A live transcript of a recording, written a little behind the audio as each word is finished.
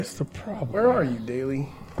That's the problem. Where are you, Daly?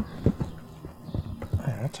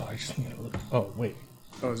 That's all. I just need to look. Oh, wait.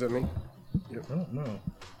 Oh, is that me? Yep. I don't know.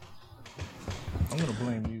 I'm going to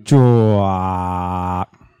blame you.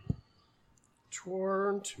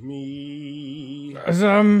 Twernt me.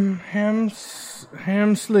 Ham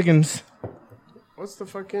Sliggins. What's the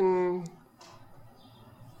fucking...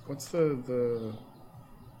 What's the...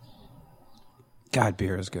 God,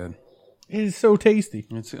 beer is good. It is so tasty.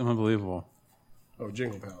 It's unbelievable. Oh,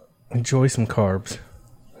 Jingle Palette. Enjoy some carbs.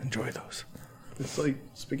 Enjoy those. It's like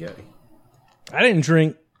spaghetti. I didn't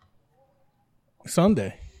drink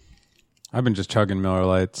Sunday. I've been just chugging Miller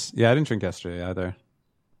Lights. Yeah, I didn't drink yesterday either.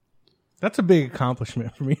 That's a big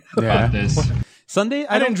accomplishment for me. Yeah. Sunday,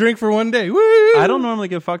 I didn't drink for one day. Woo! I don't normally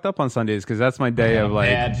get fucked up on Sundays because that's my day of like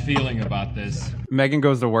bad feeling about this. Megan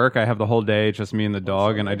goes to work. I have the whole day, just me and the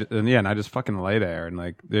dog, and I just fucking lay there and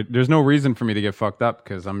like there's no reason for me to get fucked up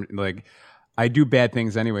because I'm like I do bad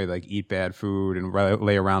things anyway, like eat bad food and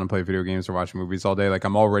lay around and play video games or watch movies all day. Like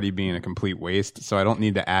I'm already being a complete waste, so I don't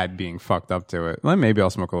need to add being fucked up to it. Well, maybe I'll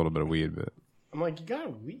smoke a little bit of weed, but I'm like, you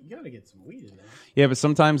gotta get some weed in there. Yeah, but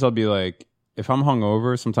sometimes I'll be like, if I'm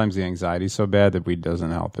hungover, sometimes the anxiety's so bad that weed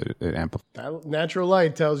doesn't help. It amplifies. Natural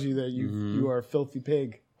light tells you that you are a filthy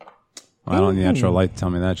pig. Well, I don't need natural light to tell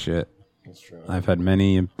me that shit. That's true. I've had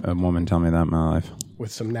many a woman tell me that in my life.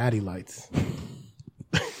 With some natty lights.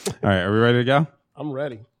 All right, are we ready to go? I'm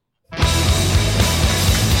ready.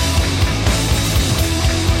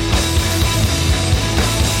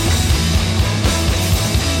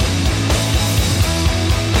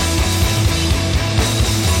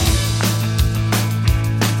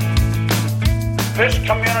 This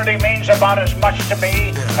community means about as much to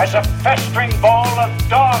me as a festering ball of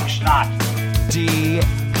dog snot.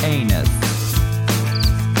 D-anus.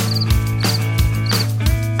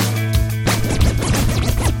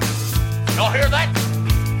 Y'all hear that?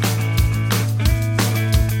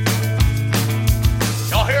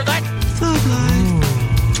 Y'all hear that?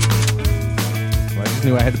 Well, I just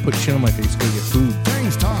knew I had to put shit on my face to go get food.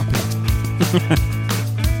 Thanks, Tom.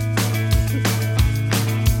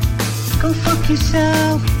 Go fuck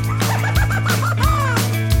yourself.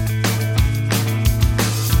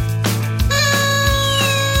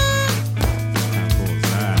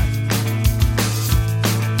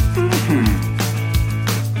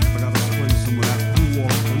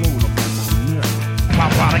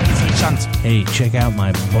 Hey, check out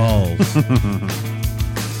my balls. That's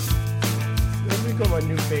become my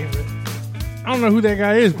new favorite. I don't know who that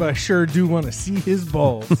guy is, but I sure do want to see his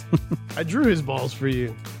balls. I drew his balls for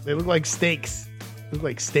you. They look like steaks. Look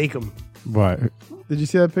like steak-em. What? Did you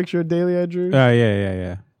see that picture of Daly I drew?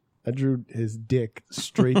 Yeah. I drew his dick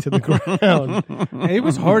straight to the ground. Hey, it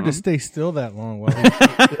was hard to stay still that long while he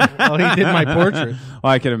did my portrait.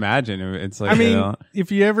 Well, I can imagine. It's like, I mean,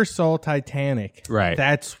 if you ever saw Titanic, right?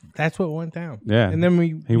 That's what went down. Yeah, and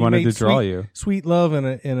then he wanted to draw you sweet love in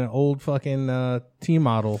an old fucking T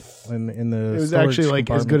model in the. It was actually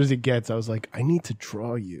like as good as it gets. I was like, I need to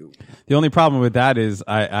draw you. The only problem with that is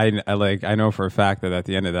I know for a fact that at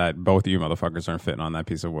the end of that, both of you motherfuckers aren't fitting on that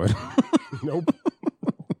piece of wood. Nope.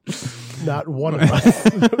 Not one of us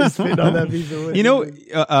was fit on that piece of wood. You know,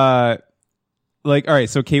 like, all right,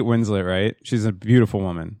 so Kate Winslet, right? She's a beautiful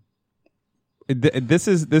woman. This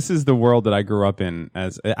is the world that I grew up in.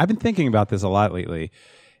 As I've been thinking about this a lot lately,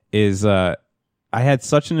 is I had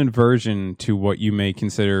such an aversion to what you may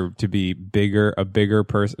consider to be bigger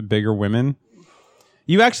women.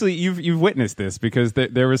 You've witnessed this because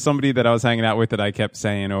there was somebody that I was hanging out with that I kept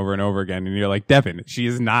saying over and over again, and you're like, Devin, she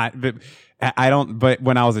is not. But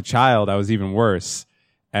when I was a child, I was even worse.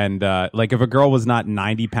 And like if a girl was not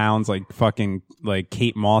 90 pounds, like fucking like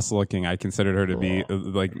Kate Moss looking, I considered her to be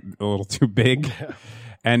like a little too big. Yeah.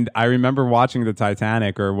 And I remember watching the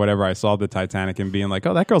Titanic or whatever. I saw the Titanic and being like,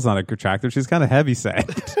 "Oh, that girl's not attractive. She's kind of heavy set."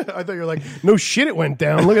 I thought you were like, "No shit, it went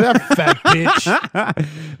down. Look at that fat bitch."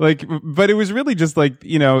 Like, but it was really just like,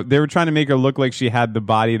 you know, they were trying to make her look like she had the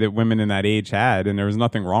body that women in that age had, and there was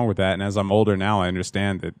nothing wrong with that. And as I'm older now, I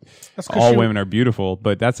understand that all women are beautiful,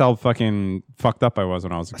 but that's how fucking fucked up I was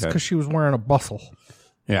when I was a kid. Because she was wearing a bustle.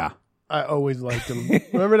 Yeah, I always liked him.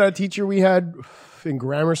 Remember that teacher we had in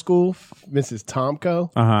grammar school, Mrs.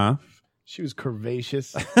 Tomko? She was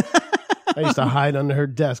curvaceous. I used to hide under her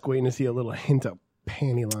desk waiting to see a little hint of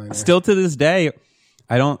panty liner. Still to this day,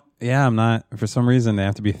 I'm not, for some reason they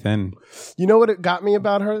have to be thin. You know what it got me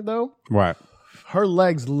about her though? What? Her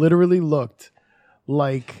legs literally looked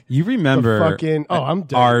like you remember fucking I'm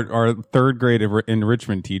dead. our third grade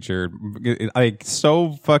enrichment teacher, like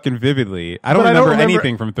so fucking vividly. I don't remember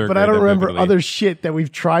anything from third grade. But I don't remember other shit that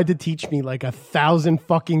we've tried to teach me like 1,000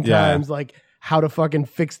 fucking times. Like how to fucking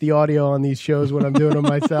fix the audio on these shows when I'm doing them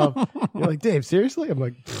myself. You're like, Dave, seriously? I'm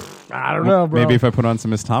like, I don't know, bro. Maybe if I put on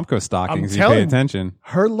some Miss Tomko stockings, you pay attention.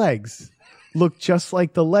 Her legs look just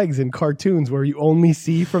like the legs in cartoons where you only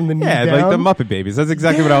see from the knee down. Yeah, like the Muppet Babies. That's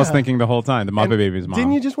exactly what I was thinking the whole time. The Muppet Babies mom.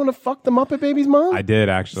 Didn't you just want to fuck the Muppet Babies mom? I did,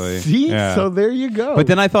 actually. See? Yeah. So there you go. But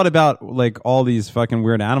then I thought about like all these fucking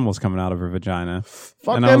weird animals coming out of her vagina.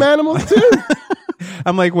 Fuck And them animals too.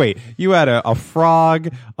 I'm like, wait, you had a frog,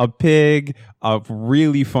 a pig, a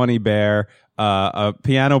really funny bear, a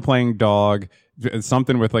piano playing dog,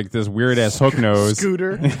 something with like this weird ass hook nose.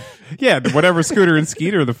 Scooter. Yeah, whatever Scooter and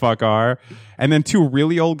Skeeter the fuck are. And then two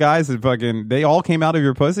really old guys that fucking, they all came out of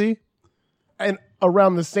your pussy? And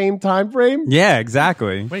around the same time frame? Yeah,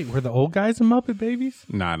 exactly. Wait, were the old guys in Muppet Babies?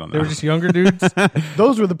 No, I don't know. They were just younger dudes?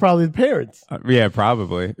 Those were probably the parents. Yeah,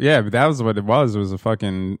 probably. Yeah, but that was what it was. It was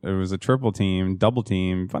a triple team, double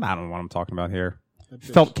team. But I don't know what I'm talking about here.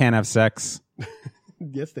 Felt can't have sex.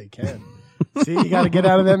 Yes, they can. See, you got to get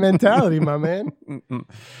out of that mentality, my man.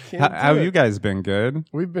 How have you guys been? Good?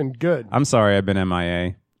 We've been good. I'm sorry I've been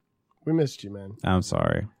MIA. We missed you, man. I'm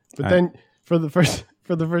sorry. But then for the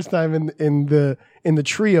first time in the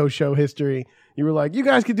trio show history, you were like, you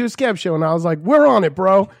guys could do a scab show. And I was like, we're on it,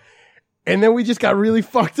 bro. And then we just got really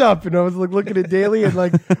fucked up. And I was like looking at Daly and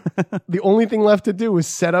like the only thing left to do was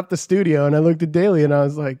set up the studio. And I looked at Daly and I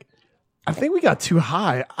was like, I think we got too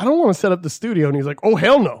high. I don't want to set up the studio. And he's like, oh,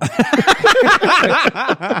 hell no.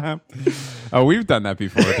 Oh, we've done that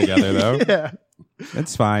before together, though. Yeah.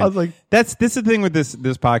 It's fine. I was like, this is the thing with this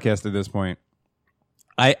podcast at this point.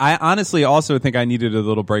 I honestly also think I needed a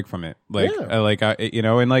little break from it. Like, Yeah.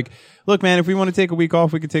 and like, look, man, if we want to take a week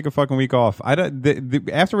off, we could take a fucking week off. I don't,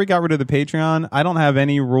 after we got rid of the Patreon, I don't have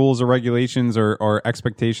any rules or regulations or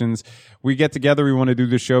expectations. We get together. We want to do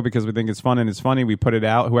this show because we think it's fun and it's funny. We put it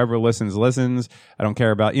out. Whoever listens. I don't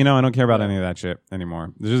care about, I don't care about any of that shit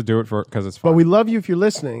anymore. Just do it because it's fun. but we love you if you're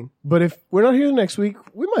listening. But if we're not here next week,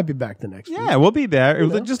 we might be back the next week. Yeah, we'll be there.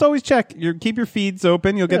 Just always check. Keep your feeds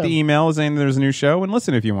open. You'll get the email saying there's a new show, and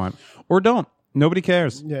listen if you want, or don't. Nobody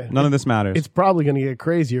cares. Yeah. None of this matters. It's probably going to get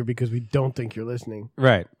crazier because we don't think you're listening.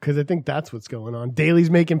 right. Because I think that's what's going on. Daly's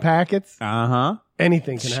making packets.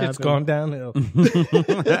 Anything can happen. Shit's gone downhill.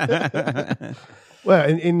 Well,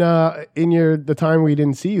 in the time we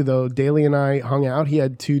didn't see you though, Daly and I hung out. He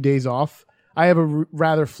had 2 days off. I have a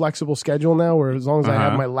rather flexible schedule now, where as long as I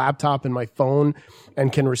have my laptop and my phone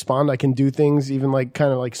and can respond, I can do things. Even like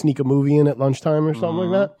kind of like sneak a movie in at lunchtime or something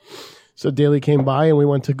like that. So Daly came by and we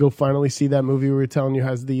went to go finally see that movie we were telling you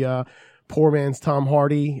has the poor man's Tom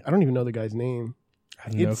Hardy. I don't even know the guy's name.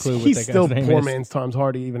 No clue what He's that still guy's name poor is. man's Tom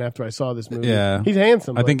Hardy even after I saw this movie. Yeah. He's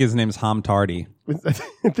handsome. I but- think his name's Ham Tardy.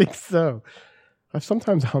 I think so. I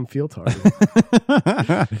sometimes feel tardy.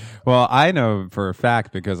 Well, I know for a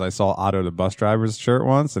fact because I saw Otto the bus driver's shirt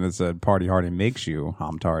once, and it said "Party Hardy makes you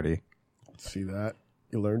Ham Tardy." See that?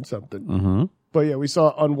 You learned something. Mm-hmm. But yeah, we saw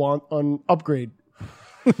Upgrade.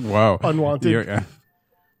 Whoa, Unwanted. Yeah.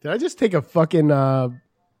 Did I just take a fucking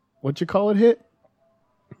what you call it hit?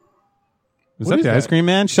 Is What that is the that? ice cream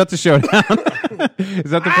man? Shut the show down.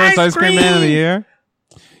 Is that the first ice cream man of the year?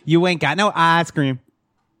 You ain't got no ice cream.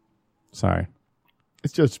 Sorry.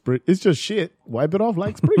 It's just shit. Wipe it off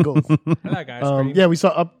like sprinkles. I like ice cream. Yeah, we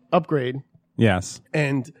saw Upgrade, Yes.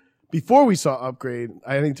 and before we saw Upgrade,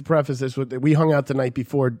 I think to preface this with we hung out the night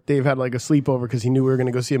before. Dave had like a sleepover because he knew we were going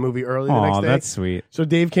to go see a movie early the next Oh, day. that's sweet. So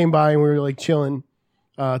Dave came by and we were like chilling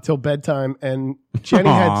till bedtime, and Jenny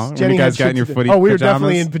Aw, Jenny you guys had got shit in your to do. footy Oh, we were pajamas?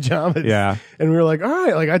 definitely in pajamas. Yeah. and we were like, all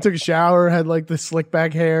right. Like I took a shower, had like the slick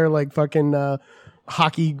back hair, like fucking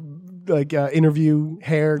hockey like interview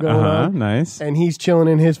hair going on. Nice. And he's chilling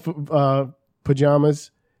in his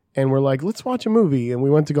pajamas, and we're like, let's watch a movie. And we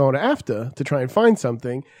went to go to AFTA to try and find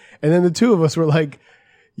something, and then the two of us were like,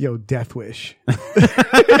 yo, Death Wish.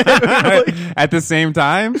 At the same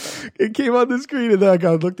time? It came on the screen, and then I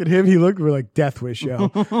looked at him. He looked. We're like, Death Wish,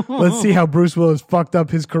 yo. Let's see how Bruce Willis fucked up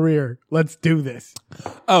his career. Let's do this.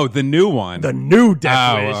 Oh, the new one. The new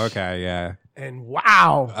Death Wish. Oh, okay, yeah. And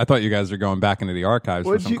wow. I thought you guys were going back into the archives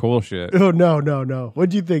What'd for some you- cool shit. Oh no.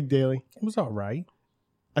 What'd you think, Daly? It was all right.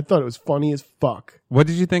 I thought it was funny as fuck. What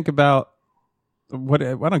did you think about? What?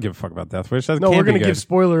 I don't give a fuck about Death Wish. That No, can't we're be gonna good. give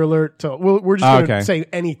spoiler alert to. We're just gonna okay. say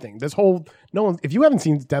anything. This whole no one. If you haven't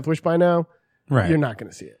seen Death Wish by now, Right. you're not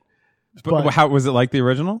gonna see it. But how was it like the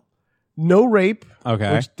original? No rape.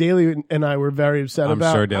 Okay. Which Daly and I were very upset I'm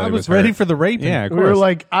about. sure Daly I was hurt. ready for the raping. Yeah, of We course. were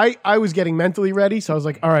like, I was getting mentally ready, so I was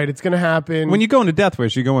like, all right, it's gonna happen. when you go into Death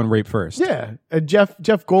Wish, you go in rape first. Yeah, Jeff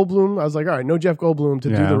Goldblum. I was like, all right, no Jeff Goldblum to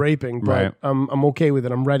do Yeah, the raping, but right. I'm okay with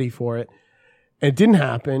it. I'm ready for it. And it didn't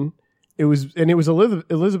happen. It was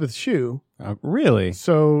Elizabeth Shue. Really?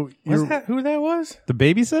 So Was that who that was? The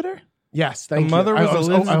babysitter? yes, thank The mother you. was I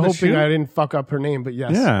Elizabeth hoping Shue? I didn't fuck up her name, but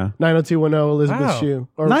yes. Yeah. 90210 Elizabeth Wow. Shue.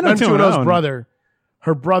 Or 90210. 90210's brother.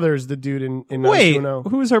 Her brother's the dude in Wait,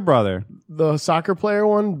 90210. who's her brother? The soccer player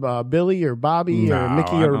one, Billy or Bobby or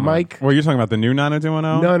Mickey I or don't know. Mike. Well, you're talking about the new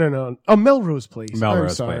 90210? No. Oh, Melrose Place. I'm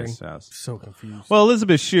Melrose sorry. Place, yes. So confused. Well,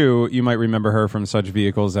 Elizabeth Shue, you might remember her from such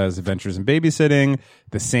vehicles as Adventures in Babysitting,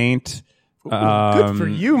 The Saint. good for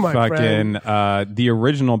you, my fucking, the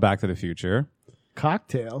original Back to the Future.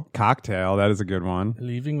 Cocktail. Cocktail, that is a good one.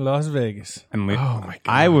 Leaving Las Vegas, And Oh my god.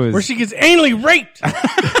 I was where she gets anally raped.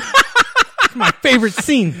 It's my favorite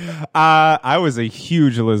scene. I was a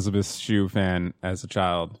huge Elizabeth Shue fan as a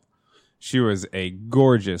child. She was a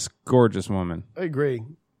gorgeous, gorgeous woman. I agree.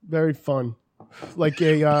 Very fun. Like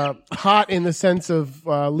a hot in the sense of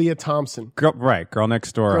Leah Thompson. Girl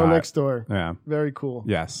next door. Girl Next Door. Yeah. Very cool.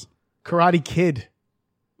 Yes. Karate Kid.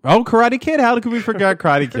 Oh, Karate Kid. How could we forget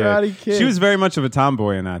Karate Kid? Karate Kid. She was very much of a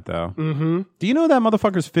tomboy in that, though. Mm-hmm. Do you know that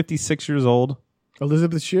motherfucker's 56 years old?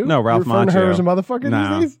 Elizabeth Shue? No, Ralph You're referring to Macchio. her as a motherfucker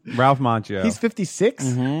No, these days? Ralph Macchio. He's 56?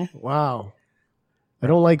 Mm-hmm. Wow. I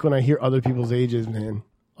don't like when I hear other people's ages, man.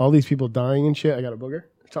 All these people dying and shit. I got a booger.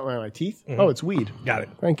 Something on my teeth. Oh, it's weed. Got it.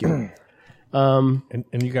 Thank you. And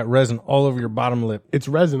you got resin all over your bottom lip. It's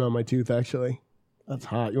resin on my tooth, actually. That's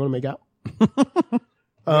hot. You want to make out?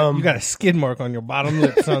 You got a skid mark on your bottom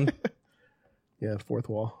lip, son. Yeah, fourth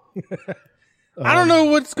wall. I don't know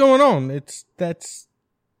what's going on. That's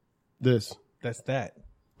This. that.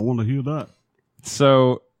 I want to hear that.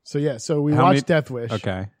 So, So, yeah. So we How watched many- Death Wish.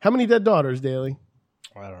 okay. How many dead daughters, Daly?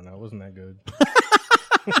 I don't know. It wasn't that good.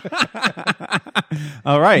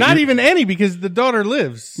 all right. Not you- even any because the daughter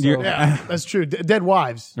lives. So. you're- Yeah, that's true. Dead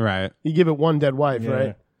wives. Right. You give it one dead wife, Yeah.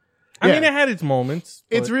 right? I Yeah. mean, it had its moments.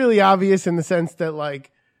 It's but- really obvious in the sense that,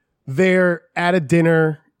 like, they're at a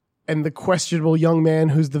dinner and the questionable young man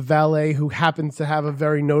who's the valet who happens to have a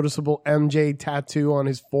very noticeable MJ tattoo on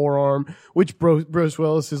his forearm, which Bruce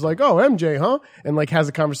Willis is like, oh, MJ, huh? And, like, has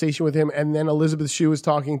a conversation with him. And then Elizabeth Shue is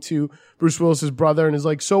talking to Bruce Willis's brother and is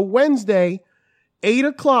like, so Wednesday,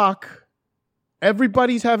 8:00,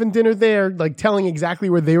 everybody's having dinner there, like, telling exactly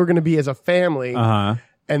where they were going to be as a family. Uh-huh.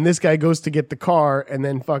 And this guy goes to get the car and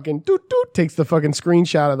then fucking doot doot takes the fucking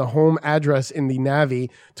screenshot of the home address in the Navi,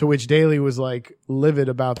 to which Daly was like livid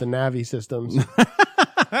about the Navi systems.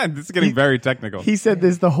 This is getting very technical. He said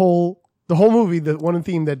this the whole movie, the one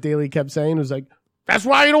theme that Daly kept saying was like, that's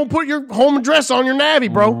why you don't put your home address on your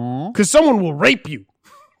Navi, bro. Because someone will rape you.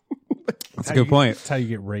 That's a good point. That's how you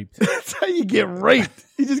get raped. That's how you get raped.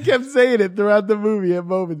 He just kept saying it throughout the movie at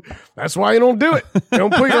moments. That's why you don't do it. You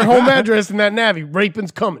don't put your home address in that Navi.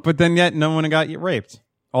 Raping's coming. But then yet no one got raped.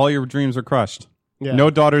 All your dreams were crushed. Yeah. No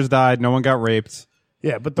daughters died. No one got raped.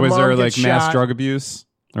 Yeah, but the Was mom there like gets mass shot. drug abuse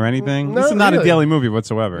or anything? No, This is not really. a daily movie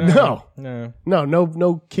whatsoever. No.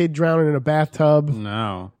 No. Kid drowning in a bathtub.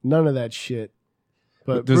 No. None of that shit.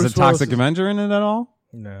 But There's Bruce a Toxic Willis is- Avenger in it at all?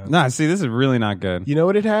 No. Nah, see, this is really not good. You know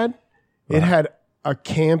what it had? It had a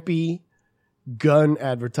campy gun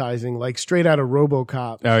advertising, like straight out of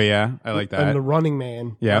RoboCop. Oh, yeah? I like that. And the Running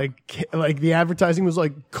Man. Yep. Like the advertising was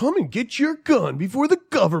like, come and get your gun before the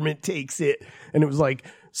government takes it. And it was like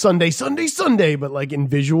Sunday, Sunday, Sunday, but like in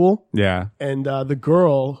visual. Yeah. And the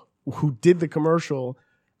girl who did the commercial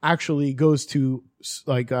actually goes to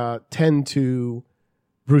like tend to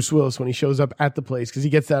Bruce Willis when he shows up at the place, because he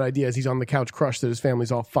gets that idea as he's on the couch crushed that his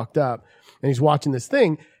family's all fucked up, and he's watching this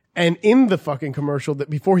thing. And in the fucking commercial, that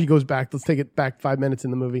before he goes back, let's take it back 5 minutes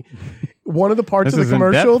in the movie. One of the parts This of the is in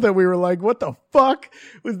commercial depth. that we were like, what the fuck,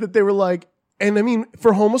 was that they were like, and I mean,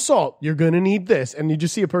 for home assault, you're going to need this. And you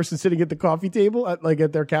just see a person sitting at the coffee table, at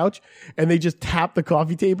their couch, and they just tap the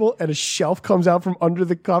coffee table and a shelf comes out from under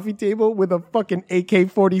the coffee table with a fucking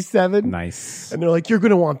AK-47. Nice. And they're like, you're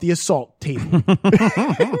going to want the assault table.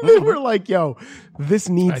 And then we're like, yo, this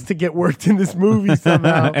needs to get worked in this movie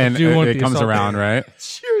somehow. And do want it the comes assault around, right?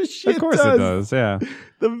 Sure as shit Of course it does, yeah.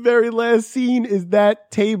 The very last scene is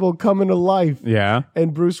that table coming to life. Yeah.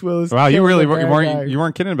 And Bruce Willis. Wow, you killing really the bad guy. you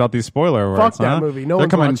weren't kidding about these spoiler words, Fuck that huh? movie. No They're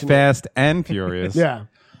one's coming watching it. fast and furious. Yeah.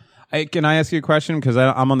 Can I ask you a question? Because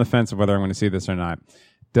I'm on the fence of whether I'm going to see this or not.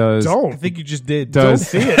 I Don't. think you just did. Does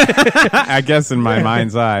see it. I guess in my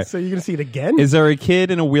mind's eye. So you're going to see it again? Is there a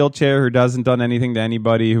kid in a wheelchair who doesn't done anything to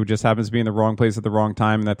anybody, who just happens to be in the wrong place at the wrong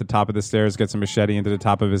time, and at the top of the stairs gets a machete into the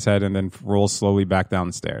top of his head and then rolls slowly back down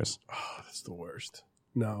the stairs? That's the worst.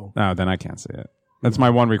 No. No, then I can't see it. That's my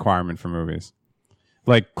one requirement for movies.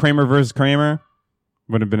 Like Kramer versus Kramer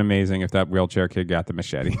would have been amazing if that wheelchair kid got the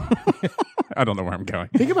machete. I don't know where I'm going.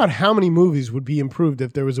 Think about how many movies would be improved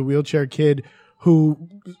if there was a wheelchair kid who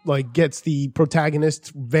like gets the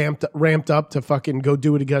protagonist ramped up to fucking go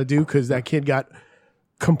do what he got to do because that kid got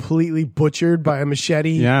completely butchered by a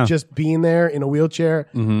machete just being there in a wheelchair.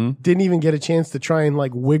 Didn't even get a chance to try and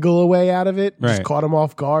like wiggle away out of it. Just caught him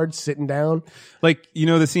off guard sitting down. Like, you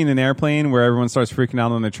know the scene in Airplane where everyone starts freaking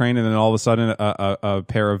out on the train and then all of a sudden a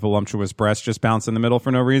pair of voluptuous breasts just bounce in the middle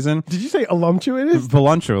for no reason? Did you say voluptuous?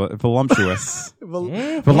 Voluptuous. I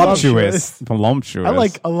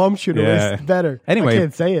like voluptuous better. Anyway, I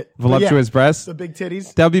can't say it. Voluptuous breasts. The big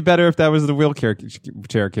titties. That would be better if that was the wheelchair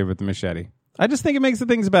kid with the machete. I just think it makes the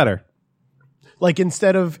things better. Like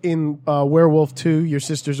instead of in Werewolf 2, your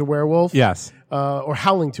sister's a werewolf. Yes. Or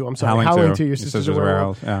Howling 2, I'm sorry. Howling 2, your sister's a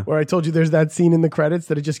werewolf. Yeah. Where I told you there's that scene in the credits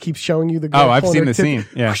that it just keeps showing you the girl. Oh, I've pulling seen her the tip. scene.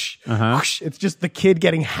 Yeah. Whoosh, whoosh. It's just the kid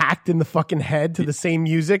getting hacked in the fucking head to the same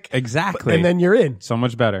music. Exactly. And then you're in. So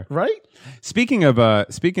much better. Right? Speaking of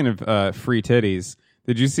free titties,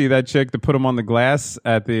 did you see that chick that put them on the glass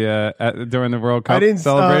at the during the World Cup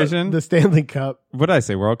celebration? The Stanley Cup. What did I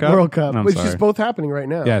say? World Cup? World Cup. I'm Which sorry. is both happening right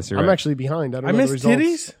now. Yes, you're I'm right. actually behind. I don't I know the missed results.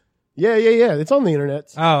 titties? Yeah. It's on the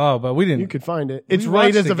internet. Oh, but we didn't. You could find it. It's We right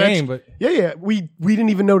watched as the a game, but Yeah. We didn't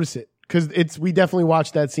even notice it because we definitely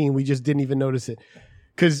watched that scene. We just didn't even notice it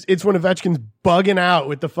because it's when Ovechkin's bugging out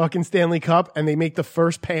with the fucking Stanley Cup and they make the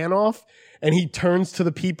first pan off and he turns to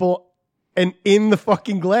the people and in the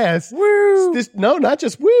fucking glass. Woo! No, not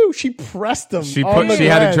just woo. She pressed them. She on the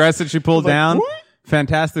had a glass. dress that she pulled Like, down. what?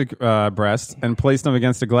 Fantastic breasts and placed them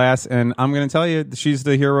against a glass. And I'm going to tell you, she's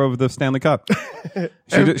the hero of the Stanley Cup.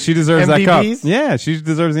 She deserves that cup. MVPs? Yeah, she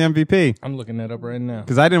deserves the MVP. I'm looking that up right now.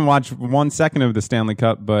 Because I didn't watch 1 second of the Stanley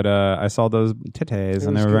Cup, but I saw those titties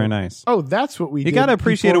and they were very nice. Oh, that's what we You did. got to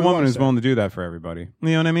appreciate a before we woman who's watched willing to do that for everybody. You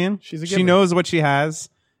know what I mean? She's a she giver. knows what she has.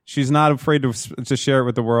 She's not afraid to share it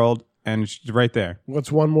with the world. And she's right there. that.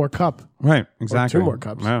 What's one more cup? Right, exactly. 2 more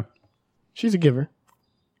cups. Yeah. She's a giver.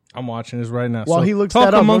 I'm watching this right now. While So he looks talk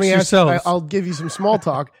that up, let amongst me ask, yourselves. I'll give you some small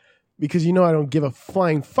talk because you know I don't give a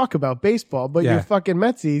flying fuck about baseball, but Yeah. your fucking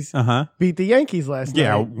Metsies Uh-huh. beat the Yankees last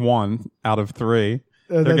Yeah, night. 1 out of 3.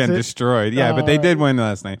 They're that's getting it? destroyed. Yeah, but they did win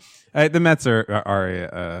last night. The Mets are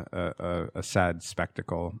a sad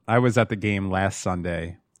spectacle. I was at the game last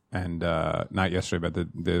Sunday, and not yesterday, but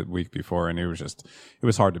the week before, and it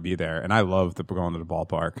was hard to be there. And I love going to the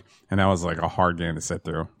ballpark, and that was like a hard game to sit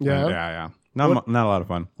through. Yeah? And yeah. Not a lot of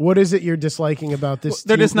fun. What is it you're disliking about this,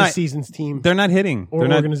 They're team, just not- this season's team? They're not hitting. Or they're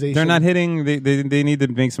not, organization. They're not hitting. They need to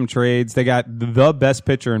make some trades. They got the best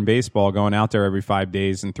pitcher in baseball going out there every 5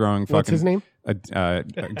 days and throwing fucking. What's his name?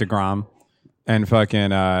 DeGrom. And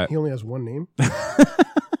fucking He only has one name.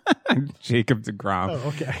 Jacob DeGrom. Oh,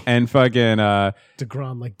 okay. And fucking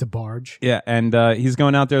DeGrom, like DeBarge. yeah, and he's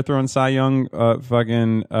going out there throwing Cy Young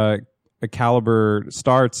caliber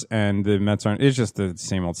starts, and the Mets aren't. It's just the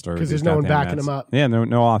same old story. 'Cause with there's these no one goddamn backing Mets. him up. Yeah,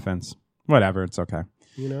 no offense. Whatever, it's okay.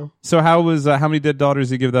 You know, So how many dead daughters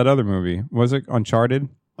did you give that other movie? Was it Uncharted?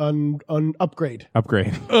 upgrade.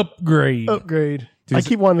 Upgrade. Upgrade. Upgrade. I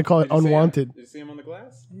keep wanting to call it unwanted. Did you see him on the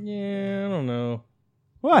glass? Yeah, I don't know.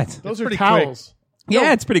 What? Those are pretty towels.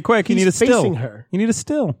 Yeah, it's pretty quick. You he's need a still. facing her. You need a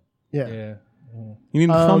still. Yeah. Yeah. You need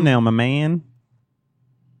a thumbnail, my man.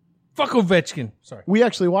 Fuck Ovechkin. Sorry. We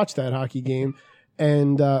actually watched that hockey game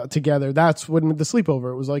and together. That's when the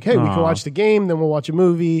sleepover. It was like, hey, we can Aw. watch the game, then we'll watch a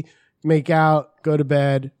movie, make out, go to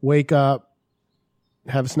bed, wake up,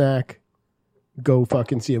 have a snack, go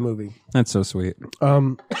fucking see a movie. That's so sweet.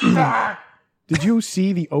 Did you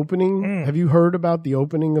see the opening? Have you heard about the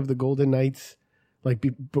opening of the Golden Knights? Like,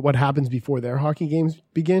 what happens before their hockey games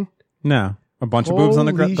begin? No, a bunch of boobs on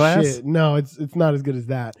the Holy glass. shit. No, it's not as good as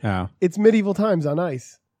that. Oh, It's medieval times on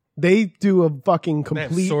ice. They do a fucking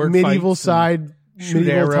complete sword medieval fights and side shoot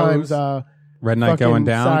medieval arrows. times. Red Knight Fucking going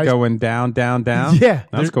down, size- going down. Yeah.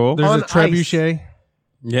 That's cool. There's On a trebuchet.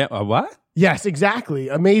 Yeah, a what? Yes, exactly.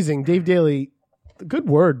 Amazing. Dave Daly. Good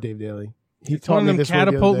word, Dave Daly. He It's one of them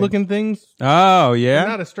catapult looking things. Oh yeah,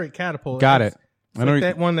 Not a straight catapult. got It's- it. It's I know. like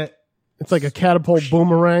that one that. It's like a catapult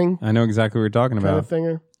boomerang I know exactly what you're talking kind about. of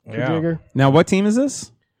thinger. Yeah. Jigger. Now, what team is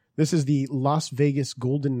this? This is the Las Vegas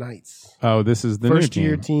Golden Knights Oh, this is the First new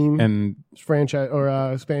year team. and franchise or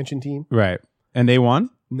expansion team. right, and they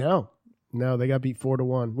won. No, they got beat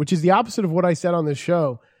 4-1, which is the opposite of what I said on this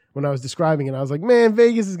show when I was describing it. I was like, man,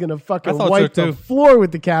 Vegas is gonna fucking I thought wipe so, the too. floor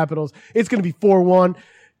with the Capitals. It's gonna be 4-1.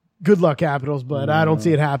 Good luck, Capitals, but I don't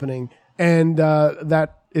see it happening. And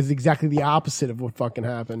that is exactly the opposite of what fucking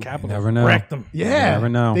happened. Never know. wrecked them. Yeah, You never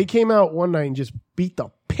know. They came out one night and just beat the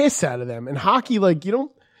piss out of them. And hockey, like, you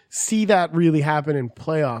don't see that really happen in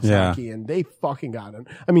playoffs Yeah. hockey, and they fucking got it.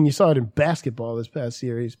 I mean, you saw it in basketball this past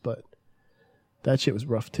series, but that shit was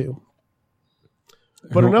rough too.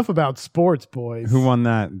 But enough about sports, boys. Who won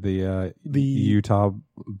that? The Utah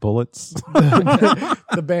Bullets?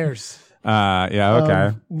 The Bears. Yeah,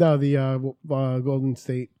 okay. No, the Golden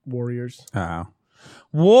State Warriors. Oh.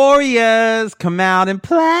 Warriors, come out and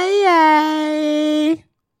play.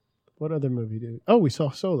 What other movie did? Oh, we saw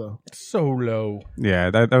Solo. Solo. Yeah,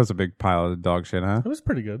 that was a big pile of dog shit, huh? It was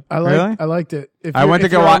pretty good. I liked it. I went to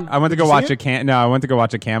go watch a cam. No, I went to go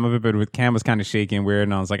watch a cam of it, but with cam was kind of shaky and weird,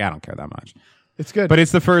 and I was like, I don't care that much. It's good, but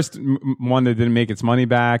it's the first one that didn't make its money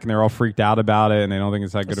back, and they're all freaked out about it, and they don't think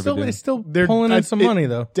it's that good of a deal. It's still pulling in some money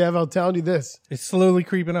though. Dev, I'll tell you this: it's slowly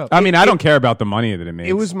creeping up. I mean, I don't care about the money that it makes.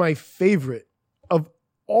 It was my favorite of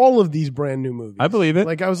all of these brand new movies. I believe it.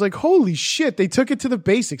 Like I was like, holy shit! They took it to the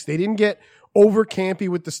basics. They didn't get over campy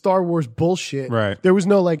with the Star Wars bullshit. Right. There was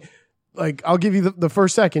no like I'll give you the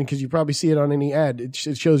first second because you probably see it on any ad. It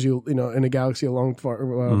shows you, in a galaxy long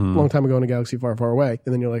time ago in a galaxy far, far away.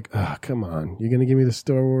 And then you're like, oh, come on. You're going to give me the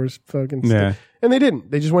Star Wars fucking stuff? Yeah. And they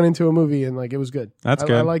didn't. They just went into a movie and like it was good. That's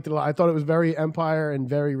good. I liked it a lot. I thought it was very Empire and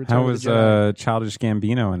very Return How of was the Jedi. Childish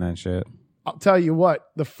Gambino in that shit? I'll tell you what,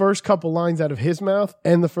 the first couple lines out of his mouth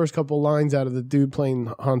and the first couple lines out of the dude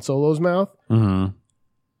playing Han Solo's mouth,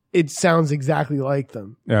 it sounds exactly like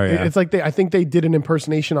them. Oh, yeah. It's like I think they did an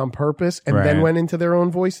impersonation on purpose and then went into their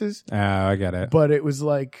own voices. Oh, I get it. But it was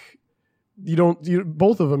like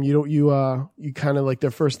both of them, you kind of like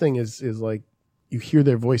their first thing is like you hear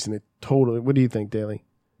their voice and it totally. What do you think, Daly?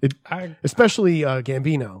 Especially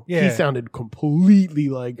Gambino. Yeah. He sounded completely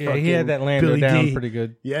like he had that Lando Billy down D. pretty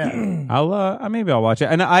good. Yeah. Maybe I'll watch it.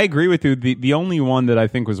 And I agree with you. The only one that I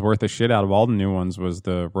think was worth a shit out of all the new ones was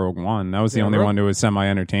the Rogue One. That was the only one that was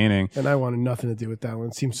semi-entertaining. And I wanted nothing to do with that one.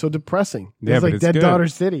 It seemed so depressing. It Yeah, was but like it's Dead good. Daughter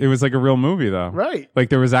City. It was like a real movie, though. Right. Like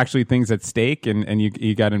there was actually things at stake, and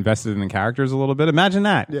you got invested in the characters a little bit. Imagine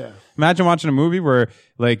that. Yeah. Imagine watching a movie where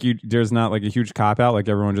like there's not like a huge cop out, like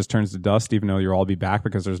everyone just turns to dust, even though you'll all be back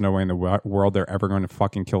because there's no way in the world they're ever going to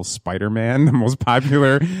fucking kill Spider-Man, the most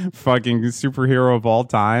popular fucking superhero of all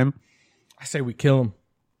time. I say we kill him.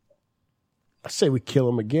 I say we kill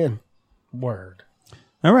him again. Word.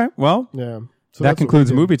 All right. Well, Yeah. So that that's what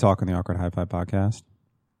concludes we did. movie talk on the Awkward Hi-Fi podcast.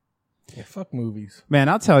 Yeah, fuck movies. Man,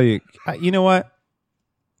 I'll tell you. You know what?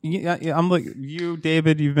 I'm like you,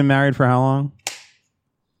 David. You've been married for how long?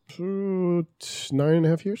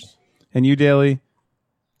 9.5 years. And you, Daly.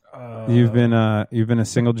 You've been a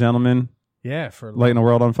single gentleman. Yeah, for a Lighting the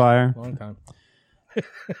world on fire. long time.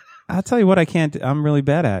 I'll tell you what I'm really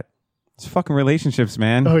bad at. It's fucking relationships,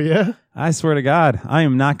 man. Oh yeah. I swear to God, I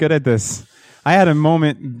am not good at this. I had a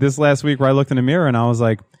moment this last week where I looked in the mirror and I was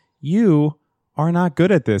like, you are not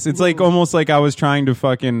good at this. It's like almost like I was trying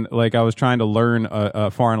to learn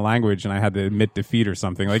a foreign language and I had to admit defeat or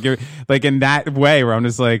something. Like in that way where I'm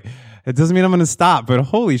just like, it doesn't mean I'm going to stop, but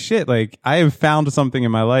holy shit, like I have found something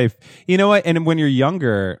in my life. You know what? And when you're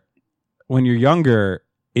younger,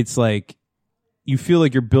 it's like you feel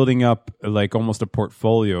like you're building up like almost a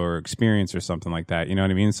portfolio or experience or something like that. You know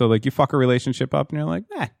what I mean? So like you fuck a relationship up and you're like,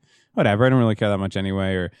 whatever. I don't really care that much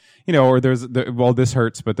anyway. Or, or this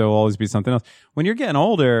hurts, but there'll always be something else. When you're getting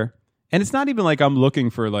older, and it's not even like I'm looking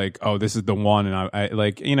for like, oh, this is the one. And I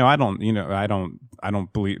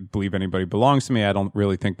don't believe anybody belongs to me. I don't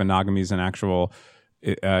really think monogamy is an actual,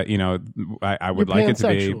 I would like it to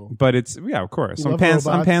be, but it's, yeah, of course. I'm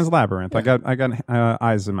Pan's Labyrinth. Yeah. I got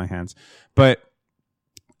eyes in my hands, but,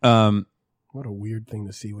 what a weird thing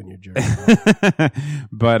to see when you're jerking.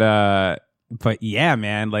 but yeah,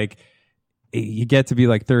 man, like you get to be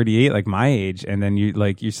like 38, like my age, and then you're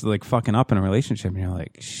like fucking up in a relationship, and you're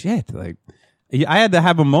like, shit, like I had to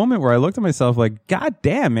have a moment where I looked at myself like, God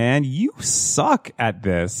damn, man, you suck at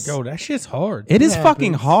this. Yo, that shit's hard. It is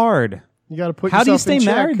fucking hard. You got to put. How do you yourself in stay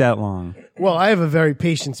check. married that long? Well, I have a very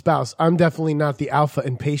patient spouse. I'm definitely not the alpha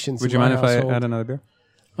in patience. Would you mind if I had another beer?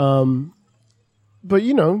 But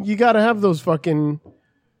you got to have those fucking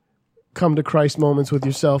come to Christ moments with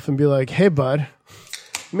yourself and be like, hey, bud,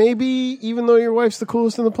 maybe even though your wife's the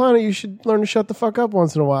coolest on the planet, you should learn to shut the fuck up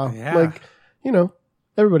once in a while. Yeah. Like,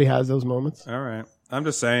 everybody has those moments. All right. I'm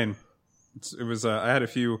just saying. It was. I had a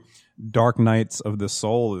few dark nights of the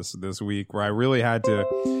soul this week where I really had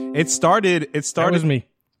to. It started. That was me.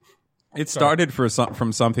 It started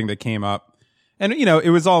from something that came up, and it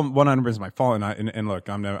was all 100% my fault. And look,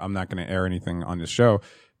 I'm not going to air anything on this show,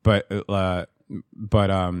 but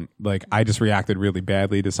like I just reacted really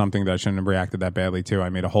badly to something that I shouldn't have reacted that badly to. I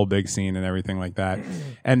made a whole big scene and everything like that,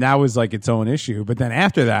 and that was like its own issue. But then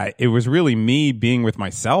after that, it was really me being with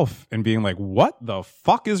myself and being like, "What the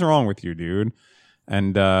fuck is wrong with you, dude?"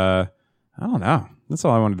 And I don't know. That's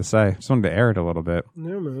all I wanted to say. Just wanted to air it a little bit.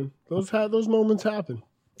 Yeah, man. Those moments happen.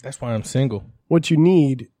 That's why I'm single. What you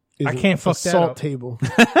need is I can't a fuck that salt up. table.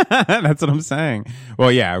 That's what I'm saying.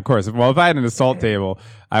 Well, yeah, of course. Well, if I had an assault table,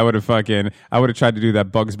 I would have tried to do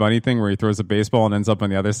that Bugs Bunny thing where he throws a baseball and ends up on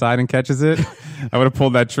the other side and catches it. I would have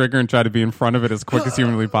pulled that trigger and tried to be in front of it as quick as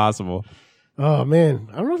humanly possible. Oh man,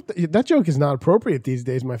 I don't know if that joke is not appropriate these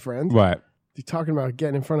days, my friend. What? You're talking about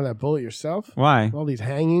getting in front of that bullet yourself? Why? All these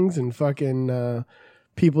hangings and fucking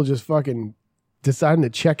people just fucking deciding to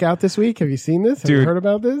check out this week. Have you seen this? Have you Dude, heard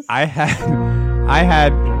about this? I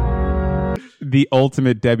had the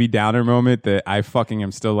ultimate Debbie Downer moment that I fucking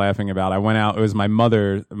am still laughing about. I went out. It was my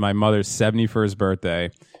mother's 71st birthday.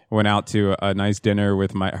 I went out to a nice dinner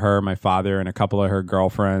with my father, and a couple of her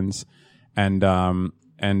girlfriends, and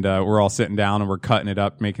we're all sitting down and we're cutting it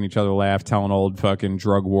up, making each other laugh, telling old fucking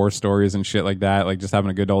drug war stories and shit like that, like just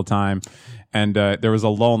having a good old time. And there was a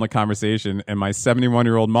lull in the conversation, and my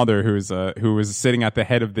 71-year-old mother, who was sitting at the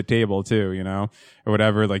head of the table too, or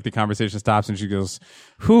whatever, like the conversation stops and she goes,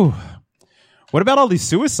 "Whew. What about all these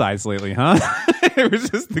suicides lately, huh?" It was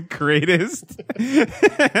just the greatest.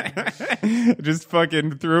 Just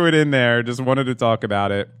fucking threw it in there. Just wanted to talk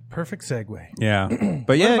about it. Perfect segue. Yeah. But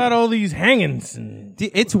What yeah, about all these hangings?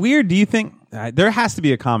 it's weird. Do you think there has to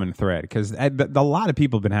be a common thread? Because a lot of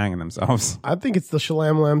people have been hanging themselves. I think it's the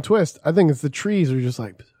Shalam Lam twist. I think it's the trees are just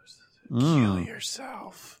like, kill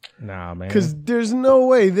yourself. Nah, man. Because there's no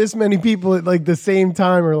way this many people at like the same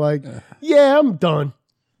time are like, yeah, I'm done.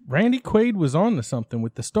 Randy Quaid was on to something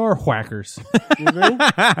with the Star Whackers. You think?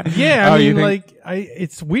 Yeah, I you mean, think-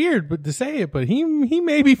 it's weird, but to say it, but he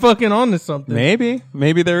may be fucking on to something.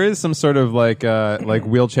 Maybe there is some sort of like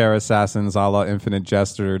wheelchair assassins a la Infinite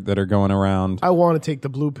Jester that are going around. I want to take the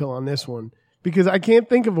blue pill on this one because I can't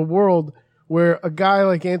think of a world where a guy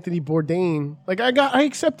like Anthony Bourdain, like I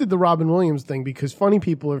accepted the Robin Williams thing because funny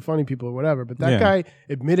people are funny people or whatever, but that Yeah. guy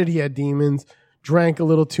admitted he had demons, drank a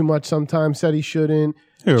little too much sometimes, said he shouldn't.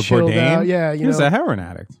 Who, chilled Bourdain? out. Yeah, he was a heroin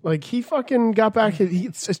addict. like he fucking got back. He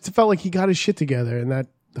it felt like he got his shit together, and that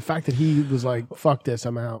the fact that he was like, "Fuck this,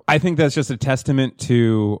 I'm out." I think that's just a testament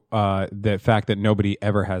to the fact that nobody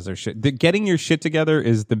ever has their shit. Getting your shit together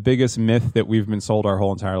is the biggest myth that we've been sold our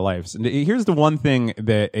whole entire lives. And here's the one thing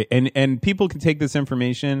that, and people can take this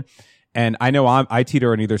information, and I know I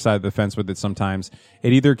teeter on either side of the fence with it sometimes.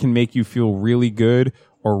 It either can make you feel really good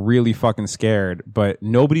or really fucking scared, but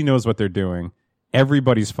nobody knows what they're doing.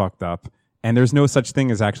 Everybody's fucked up. And there's no such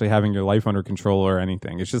thing as actually having your life under control or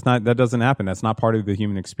anything. It's just not, that doesn't happen. That's not part of the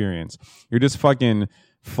human experience. You're just fucking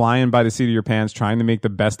flying by the seat of your pants, trying to make the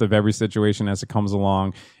best of every situation as it comes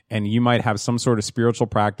along. And you might have some sort of spiritual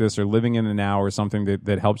practice or living in the now or something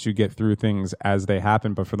that helps you get through things as they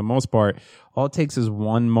happen. But for the most part, all it takes is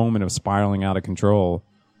one moment of spiraling out of control.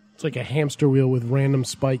 It's like a hamster wheel with random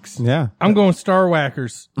spikes. Yeah. I'm going Star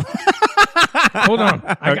Whackers. Hold on.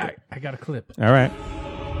 I got a clip. All right.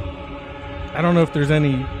 I don't know if there's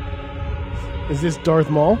any. Is this Darth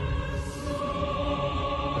Maul?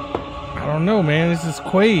 I don't know, man. This is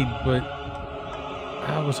Quaid, but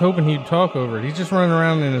I was hoping he'd talk over it. He's just running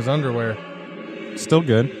around in his underwear. Still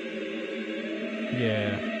good.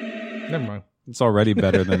 Yeah. Never mind. It's already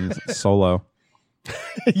better than Solo.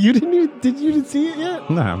 You didn't see it yet?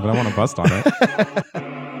 No, but I want to bust on it.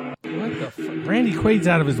 What the fuck? Randy Quaid's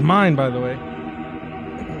out of his mind, by the way.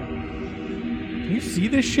 Can you see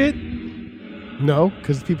this shit? No,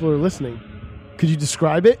 because people are listening. Could you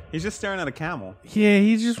describe it? He's just staring at a camel. Yeah,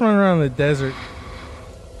 he's just running around in the desert.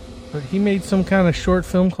 But he made some kind of short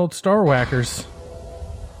film called Star Whackers.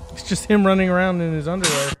 It's just him running around in his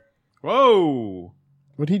underwear. Whoa.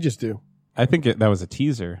 What'd he just do? I think that was a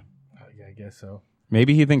teaser. Yeah, I guess so.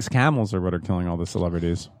 Maybe he thinks camels are what are killing all the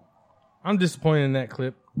celebrities. I'm disappointed in that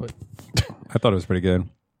clip, but I thought it was pretty good.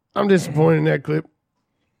 I'm disappointed in that clip.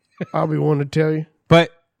 I'll be one to tell you.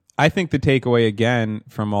 But I think the takeaway again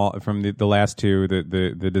from the last two,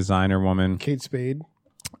 the designer woman Kate Spade.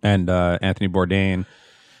 and Anthony Bourdain,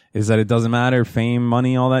 is that it doesn't matter. Fame,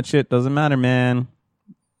 money, all that shit doesn't matter, man.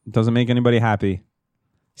 It doesn't make anybody happy.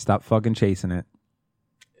 Stop fucking chasing it.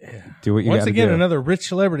 Yeah. Do what you once gotta again, do. another rich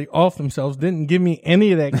celebrity off themselves didn't give me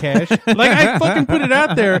any of that cash. Like, I fucking put it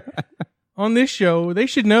out there on this show. They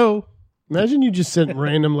should know. Imagine you just sent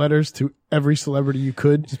random letters to every celebrity you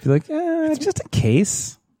could. Just be like, it's just a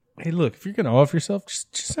case. Hey, look, if you're going to off yourself,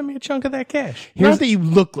 just send me a chunk of that cash. Not that you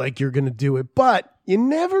look like you're going to do it, but you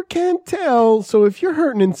never can tell. So if you're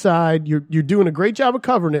hurting inside, you're doing a great job of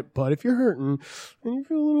covering it. But if you're hurting and you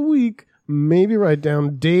feel a little weak, maybe write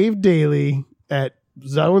down Dave Daly at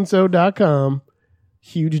zoandso.com.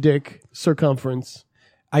 Huge dick circumference.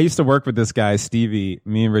 I used to work with this guy, Stevie.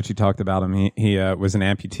 Me and Richie talked about him. He was an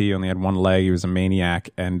amputee, only had one leg. He was a maniac.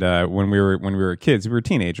 And when we were kids, we were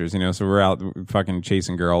teenagers, so we were out fucking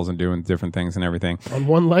chasing girls and doing different things and everything. On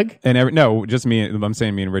one leg? And no, just me. I'm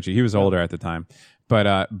saying me and Richie. He was older at the time.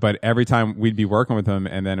 But every time we'd be working with him,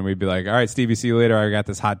 and then we'd be like, all right, Stevie, see you later. I got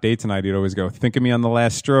this hot date tonight. He'd always go, think of me on the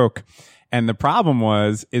last stroke. And the problem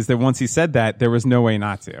is that once he said that, there was no way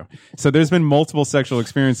not to. So there's been multiple sexual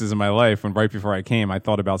experiences in my life when right before I came, I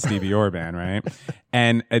thought about Stevie Orban, right?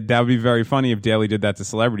 And that would be very funny if Daly did that to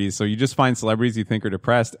celebrities. So you just find celebrities you think are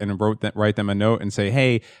depressed and write them a note and say,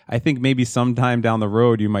 hey, I think maybe sometime down the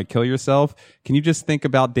road you might kill yourself. Can you just think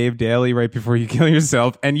about Dave Daly right before you kill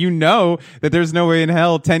yourself? And you know that there's no way in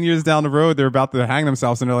hell 10 years down the road they're about to hang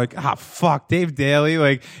themselves and they're like, fuck, Dave Daly.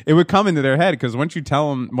 Like, it would come into their head because once you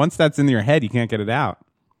tell them, once that's in your head, you can't get it out.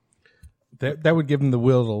 That would give them the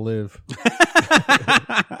will to live.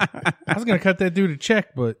 I was going to cut that dude a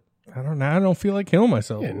check, but I don't feel like killing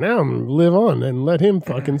myself. Yeah, now I'm going to live on and let him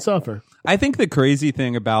fucking suffer. I think the crazy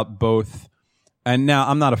thing about both, and now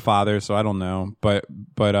I'm not a father, so I don't know, but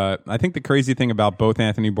I think the crazy thing about both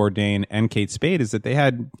Anthony Bourdain and Kate Spade is that they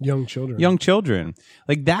had young children.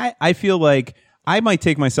 Like that, I feel like I might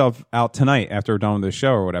take myself out tonight after we're done with the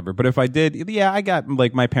show or whatever. But if I did, yeah, I got,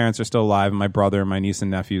 like, my parents are still alive, and my brother and my niece and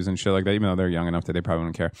nephews and shit like that, even though they're young enough that they probably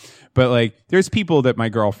wouldn't care. But, like, there's people that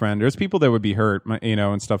there's people that would be hurt,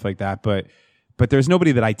 and stuff like that. But there's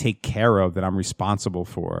nobody that I take care of that I'm responsible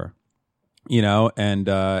for. And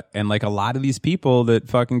like a lot of these people that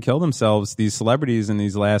fucking kill themselves, these celebrities in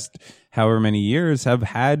these last however many years have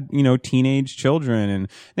had, teenage children. And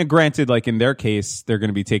now granted, like in their case, they're going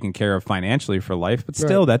to be taken care of financially for life, but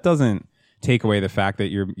still that doesn't take away the fact that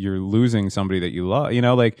you're losing somebody that you love.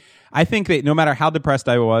 Like I think that no matter how depressed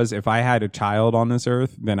I was, if I had a child on this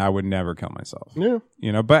earth, then I would never kill myself.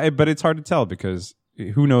 Yeah. But it's hard to tell because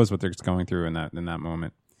who knows what they're going through in that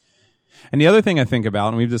moment. And the other thing I think about,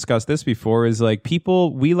 and we've discussed this before, is like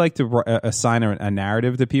we like to assign a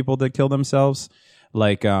narrative to people that kill themselves.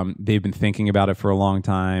 Like they've been thinking about it for a long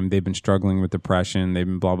time. They've been struggling with depression. They've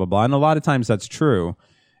been blah, blah, blah. And a lot of times that's true.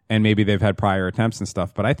 And maybe they've had prior attempts and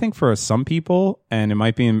stuff. But I think for some people, and it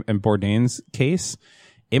might be in Bourdain's case,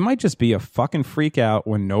 it might just be a fucking freak out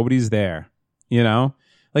when nobody's there.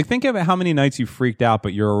 Like, think about how many nights you freaked out,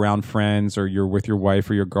 but you're around friends or you're with your wife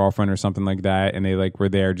or your girlfriend or something like that, and they, like, were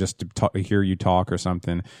there just to hear you talk or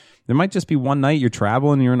something. There might just be one night you're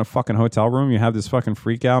traveling, you're in a fucking hotel room, you have this fucking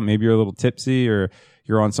freak out, maybe you're a little tipsy or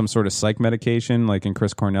you're on some sort of psych medication, like in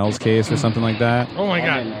Chris Cornell's case or something like that. Oh, my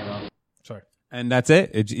God. Sorry. And that's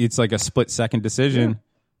it. It's like a split-second decision.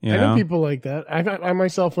 I know people like that. I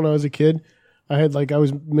myself, when I was a kid, I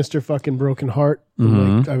was Mr. fucking broken heart.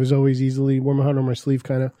 Like, I was always easily wear my heart on my sleeve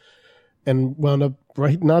kind of, and wound up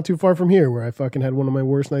right not too far from here where I fucking had one of my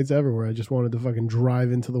worst nights ever where I just wanted to fucking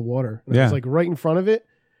drive into the water. And I was like right in front of it.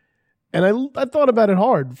 And I thought about it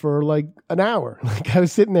hard for like an hour. Like I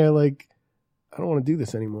was sitting there like, I don't want to do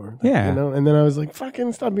this anymore. Yeah. And then I was like,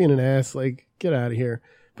 fucking stop being an ass. Like, get out of here.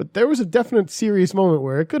 But there was a definite serious moment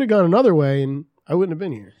where it could have gone another way and I wouldn't have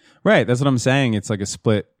been here. Right. That's what I'm saying. It's like a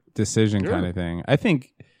split decision kind of thing. I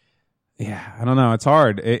think, I don't know. It's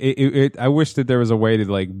hard. I wish that there was a way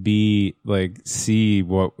to see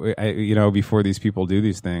what, before these people do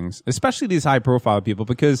these things, especially these high profile people,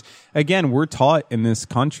 because again, we're taught in this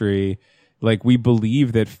country, like we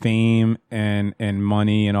believe that fame and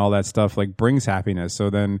money and all that stuff like brings happiness. So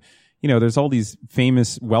then, there's all these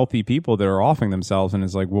famous wealthy people that are offing themselves and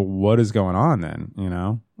it's like, well, what is going on then?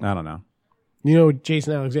 I don't know.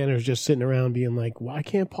 Jason Alexander is just sitting around being like, why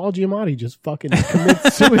can't Paul Giamatti just fucking commit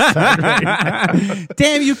suicide right now?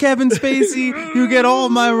 Damn you, Kevin Spacey. You get all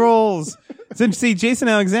my roles. See, Jason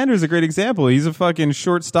Alexander is a great example. He's a fucking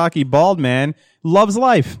short, stocky, bald man. Loves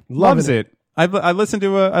life. Loves it. I listened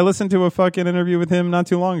to a fucking interview with him not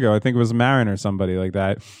too long ago. I think it was Marin or somebody like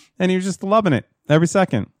that. And he was just loving it every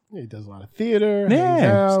second. He does a lot of theater.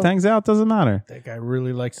 Just hangs out. Doesn't matter. That guy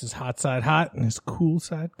really likes his hot side hot and his cool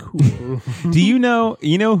side cool. Do you know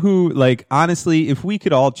who, like, honestly, if we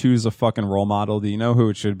could all choose a fucking role model, do you know who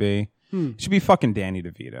it should be? It should be fucking Danny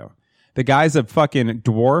DeVito. The guy's a fucking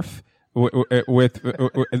dwarf with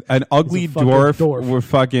an ugly dwarf with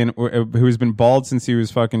fucking who's been bald since he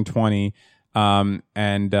was fucking 20. And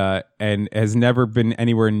has never been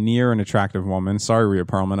anywhere near an attractive woman. Sorry, Rhea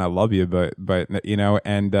Perlman, I love you, but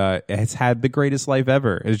and has had the greatest life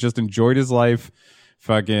ever. Has just enjoyed his life.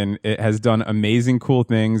 Fucking, it has done amazing, cool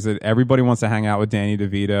things that everybody wants to hang out with Danny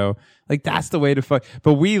DeVito. Like that's the way to fuck.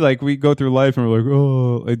 But we go through life and we're like,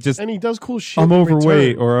 oh, it just. And he does cool shit. I'm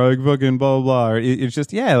overweight, or like fucking blah blah blah. Or it's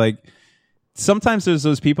just like. sometimes there's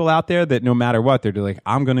those people out there that no matter what, they're like,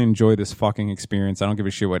 I'm going to enjoy this fucking experience. I don't give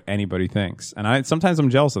a shit what anybody thinks. And sometimes I'm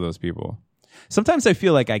jealous of those people. Sometimes I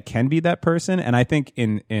feel like I can be that person. And I think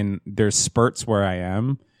in there's spurts where I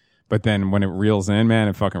am, but then when it reels in, man,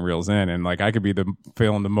 it fucking reels in. And like, I could be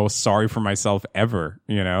feeling the most sorry for myself ever,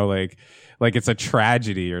 you know, like it's a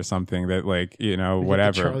tragedy or something that like, you know,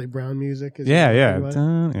 whatever. The Charlie Brown music. Yeah.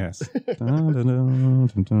 Dun, yes. Dun, dun, dun,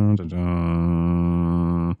 dun, dun, dun,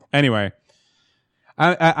 dun. Anyway.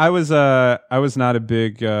 I was not a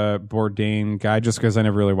big Bourdain guy just because I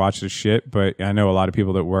never really watched his shit, but I know a lot of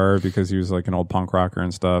people that were because he was like an old punk rocker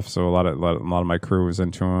and stuff. So a lot of my crew was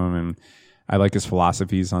into him, and I like his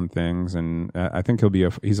philosophies on things. And I think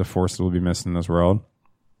he's a force that will be missed in this world.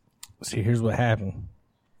 See, here's what happened.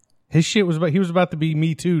 His shit was he was about to be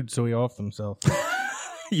Me Too'd, so he offed himself.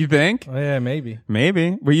 You think? Oh, yeah, maybe.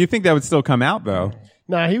 Well, you think that would still come out though?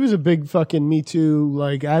 Nah, he was a big fucking Me Too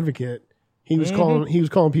like advocate. He was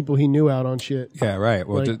calling people he knew out on shit. Yeah, right.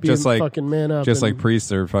 Well, like just like fucking man up. Just like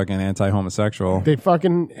priests are fucking anti-homosexual. They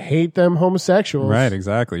fucking hate them homosexuals. Right,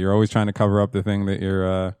 exactly. You're always trying to cover up the thing that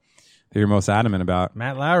you're most adamant about.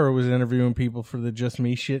 Matt Lauer was interviewing people for the Just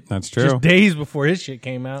Me shit. That's true. Just days before his shit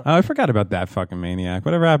came out. Oh, I forgot about that fucking maniac.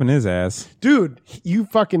 Whatever happened to his ass? Dude, you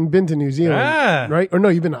fucking been to New Zealand, right? Or no,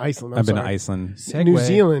 you've been to Iceland. I've been to Iceland. Segue. New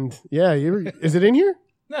Zealand. Yeah, is it in here?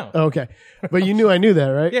 No. Okay. But you knew I knew that,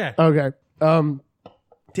 right? Yeah. Okay.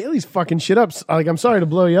 Daly's fucking shit up. Like, I'm sorry to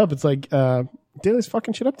blow you up. It's like, Daly's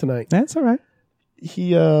fucking shit up tonight. That's all right.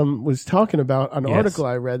 He was talking about an article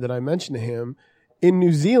I read that I mentioned to him. In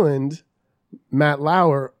New Zealand, Matt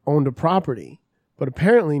Lauer owned a property, but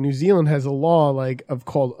apparently New Zealand has a law like of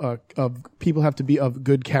people have to be of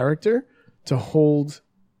good character to hold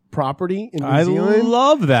property in New Zealand. I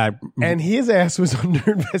love that. And his ass was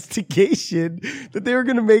under investigation that they were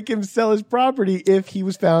going to make him sell his property if he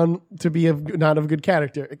was found to be not of good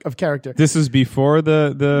character. This is before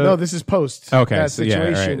the No, this is post that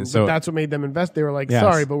situation. Yeah, right. So but that's what made them invest. They were like, yes.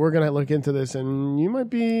 sorry, but we're going to look into this, and you might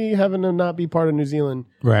be having to not be part of New Zealand.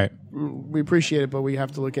 Right. We appreciate it, but we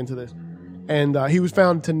have to look into this. And he was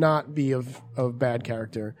found to not be of bad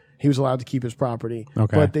character. He was allowed to keep his property.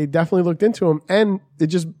 Okay. But they definitely looked into him, and it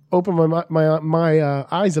just opened my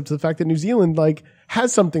eyes up to the fact that New Zealand like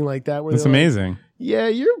has something like that. Where It's they're like, amazing. yeah,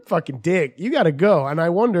 you're a fucking dick. You got to go. And I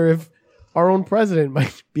wonder if our own president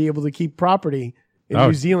might be able to keep property in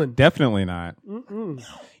New Zealand. Definitely not. You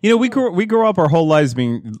know, we grew up our whole lives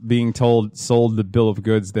being sold the bill of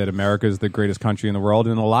goods that America is the greatest country in the world.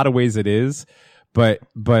 In a lot of ways, it is. But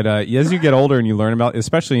as you get older and you learn about,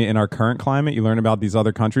 especially in our current climate, you learn about these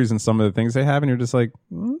other countries and some of the things they have, and you're just like,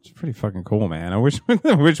 it's pretty fucking cool, man. I wish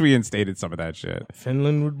we instated some of that shit.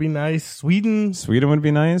 Finland would be nice. Sweden would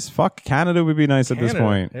be nice. Fuck, Canada would be nice at this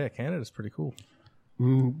point. Yeah, Canada's pretty cool.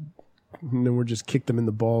 And then we're just kicked them in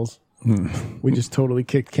the balls. We just totally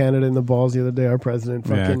kicked Canada in the balls the other day. Our president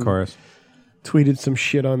fucking Yeah, of course. tweeted some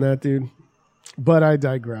shit on that, dude. But I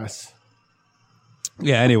digress.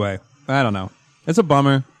 Yeah, anyway, I don't know. It's a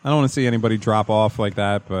bummer. I don't want to see anybody drop off like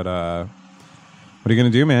that, but what are you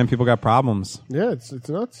going to do, man? People got problems. Yeah, it's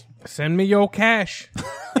nuts. Send me your cash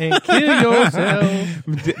and kill yourself.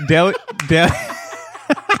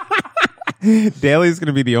 Daly's going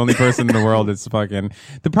to be the only person in the world that's fucking...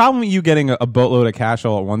 The problem with you getting a boatload of cash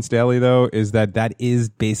all at once, Daly, though, is that is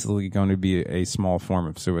basically going to be a small form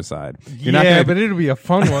of suicide. You're not gonna, but it'll be a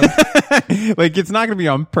fun one. like, it's not going to be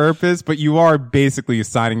on purpose, but you are basically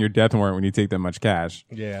signing your death warrant when you take that much cash.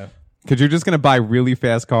 Yeah. Because you're just going to buy really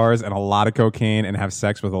fast cars and a lot of cocaine and have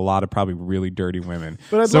sex with a lot of probably really dirty women.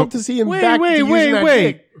 But I'd love to see him back to using that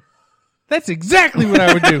wait. dick. That's exactly what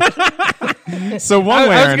I would do. So one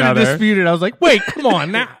way I or was another, going to dispute it. I was like, wait, come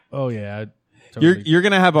on now. Oh yeah. You're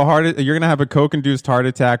gonna have a coke-induced heart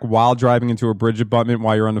attack while driving into a bridge abutment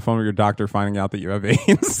while you're on the phone with your doctor, finding out that you have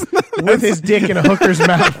AIDS with his dick in a hooker's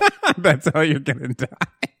mouth. That's how you're gonna die.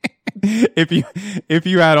 If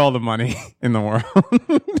you had all the money in the world.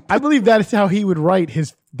 I believe that is how he would write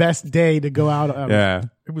his best day to go out on. Yeah.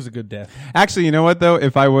 It was a good death. Actually, you know what though?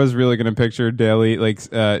 If I was really gonna picture Daly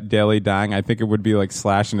dying, I think it would be like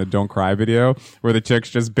Slash in a Don't Cry video where the chick's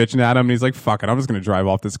just bitching at him and he's like, fuck it, I'm just gonna drive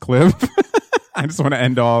off this cliff. I just want to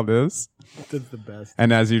end all of this. That's the best.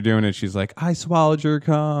 And as you're doing it, she's like, I swallowed your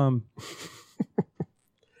cum.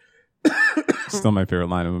 Still my favorite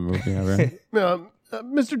line of a movie ever.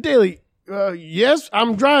 Mr. Daly, yes,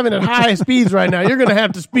 I'm driving at high speeds right now. You're going to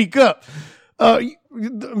have to speak up.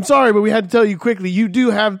 I'm sorry, but we had to tell you quickly. You do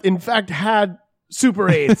have, in fact, had super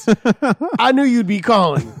AIDS. I knew you'd be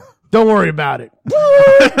calling. Don't worry about it.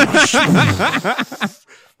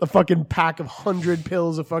 the fucking pack of 100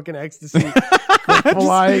 pills of fucking ecstasy go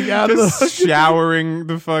flying out of the showering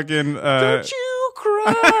the fucking. Don't you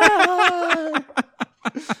cry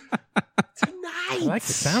tonight. I like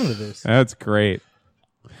the sound of this. That's great.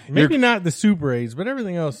 Maybe not the Super 8s, but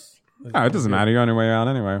everything else. Oh, it doesn't matter. You're on your way out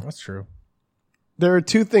anyway. That's true. There are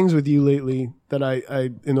two things with you lately that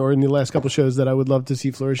in the last couple shows that I would love to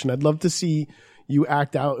see flourish, and I'd love to see you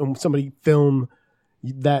act out and somebody film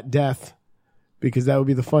that death, because that would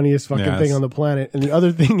be the funniest fucking thing on the planet. And the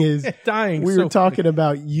other thing is, dying. We were talking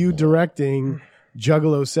about you directing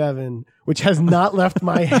Juggalo 7, which has not left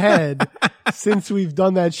my head since we've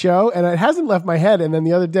done that show, and it hasn't left my head. And then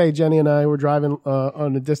the other day, Jenny and I were driving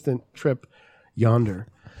on a distant trip yonder.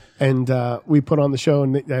 And we put on the show,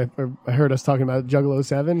 and I heard us talking about Juggalo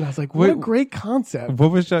 7. I was like, what a great concept.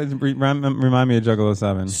 What was remind me of Juggalo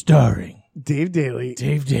 7? Starring Dave Daly.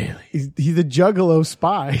 He's a Juggalo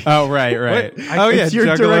spy. Oh, right. It's your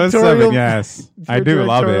Juggalo 7. Yes, I do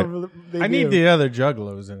love it. I need the other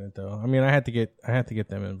Juggalos in it, though. I mean, I had to get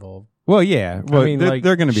them involved. Well, yeah. Well, I mean,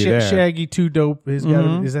 they're going to be there. Shaggy Too Dope is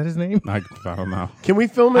that his name? I don't know. Can we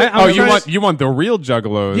film it? You want the real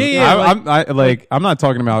Juggalos? Yeah. I'm not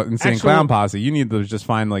talking about Insane Clown Posse. You need to just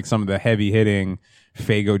find like some of the heavy hitting,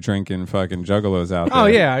 Faygo drinking fucking Juggalos out there. Oh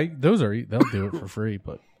yeah, they'll do it for free.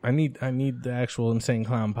 But I need the actual Insane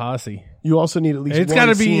Clown Posse. You also need at least. It's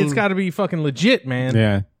got to be fucking legit, man.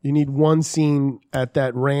 Yeah. You need one scene at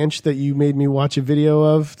that ranch that you made me watch a video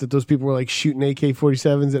of, that those people were like shooting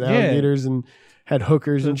AK-47s at alligators and had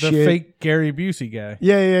hookers and shit. The fake Gary Busey guy.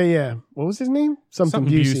 Yeah. What was his name? Something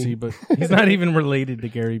Busey. But he's not even related to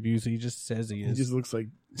Gary Busey. He just says he is. He just looks like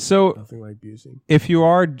nothing like Busey. If you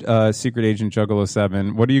are Secret Agent Juggalo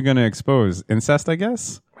 7, what are you going to expose? Incest, I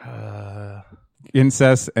guess?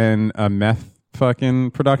 Incest and a meth fucking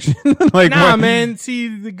production? Man. See,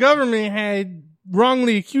 the government had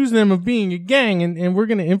wrongly accused them of being a gang, and we're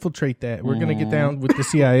going to infiltrate that. We're going to get down with the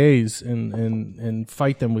CIAs and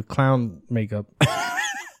fight them with clown makeup.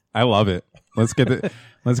 I love it.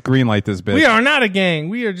 Let's greenlight this bitch. We are not a gang.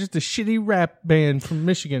 We are just a shitty rap band from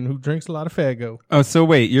Michigan who drinks a lot of Faygo. Oh, so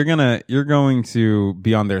wait, you're going to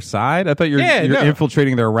be on their side? I thought you're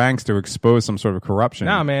infiltrating their ranks to expose some sort of corruption.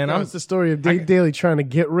 Nah, man. It's the story of Dave Daly trying to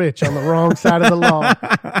get rich on the wrong side of the law.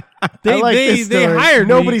 They hired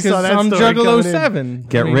Nobody me saw that I'm story Juggalo 7.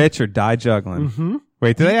 Get rich or die juggling. Mm-hmm.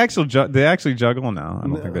 Wait, do they actually juggle now? I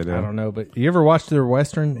don't think they do. I don't know, but you ever watch their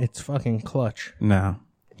Western? It's fucking clutch. No.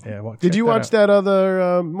 Yeah, did you watch that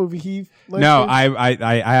other movie Heave? No,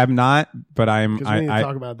 I have not, but we need to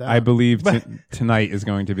talk about that. I believe tonight is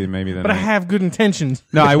going to be maybe the But night. I have good intentions.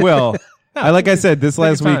 No, I will. Like I said, this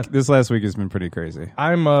last week has been pretty crazy.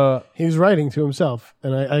 He was writing to himself,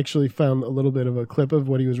 and I actually found a little bit of a clip of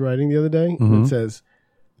what he was writing the other day. Mm-hmm. And it says,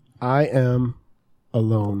 "I am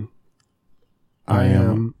alone. I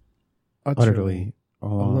am utterly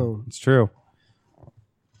alone." It's true.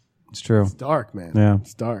 It's dark, man. Yeah.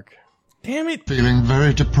 It's dark. Damn it. Feeling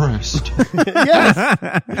very depressed. Yes.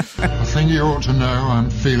 I think you ought to know I'm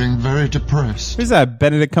feeling very depressed. Who's that?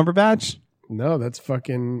 Benedict Cumberbatch? No, that's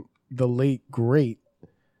fucking the late, great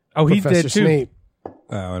he Professor did too. Snape. Oh,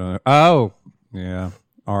 I don't know. Oh, yeah.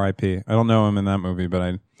 R.I.P. I don't know him in that movie, but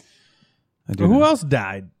I do. Who know. else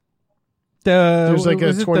died? There's like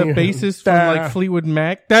was a it 20 the bassist from like Fleetwood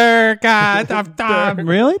Mac? Really?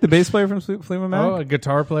 The bass player from Fleetwood Mac? Oh, a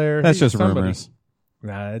guitar player. That's just somebody. rumors.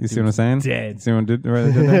 Nah, You see what I'm saying? Dead. You see what did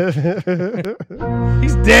that?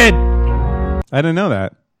 He's dead. I didn't know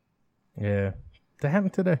that. Yeah, that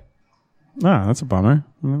happened today. Oh, that's a bummer.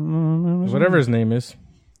 Whatever his name is,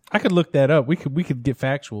 I could look that up. We could get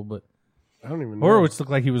factual, but I don't even know. Horowitz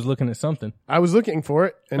looked like he was looking at something. I was looking for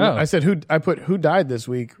it, and I said who died this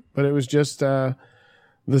week, but it was just the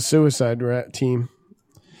Suicide Rat team.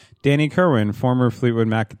 Danny Kerwin, former Fleetwood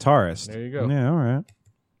Mac guitarist. There you go. Yeah, all right.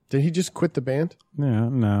 Did he just quit the band Yeah,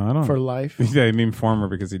 no, I don't. for life? Yeah, I mean former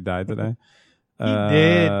because he died today. He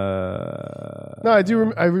did. No, I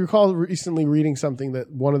do. I recall recently reading something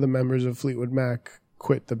that one of the members of Fleetwood Mac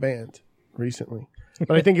quit the band recently,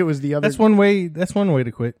 but I think it was the other. That's one way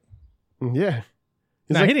to quit. Yeah.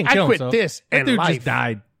 He's Nah, like, he didn't I kill quit himself. this That and dude life. just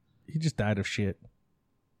died. He just died of shit.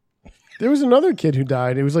 There was another kid who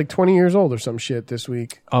died. He was like 20 years old or some shit this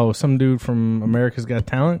week. Oh, some dude from America's Got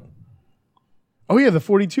Talent. Oh yeah, the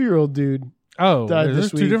 42-year-old dude. Oh, Died there's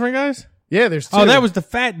this two week. different guys. Yeah, there's two. Oh, that was the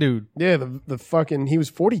fat dude. Yeah, the fucking he was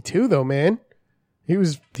 42 though, man.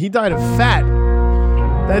 He died of fat.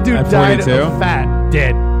 That dude At died 42? of fat.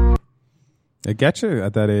 Dead. It gets you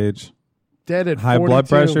at that age. Dead at High 42. blood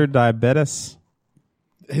pressure, diabetes.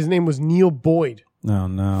 His name was Neil Boyd. No,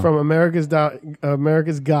 no. from America's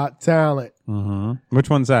Got Talent. Which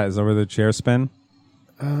one's that? Is that where the chair spin?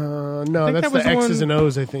 No, think that's that was the the X's one- and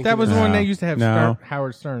O's. I think That was it the is. one that used to have No.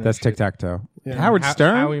 Howard Stern. and That's shit. tic-tac-toe. Yeah. Howard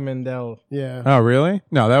Stern? Howie Mandel Yeah. Oh, really?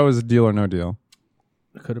 No, that was Deal or No Deal.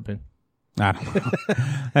 could have been. I don't know.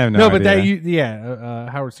 I have no No, idea. but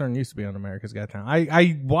Howard Stern used to be on America's Got Talent.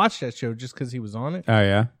 I watched that show just because he was on it, Oh,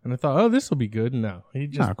 yeah? and I thought, oh, this will be good. No, he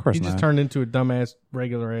just of course he just not. turned into a dumbass,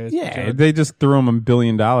 regular ass. Yeah, judge. they just threw him $1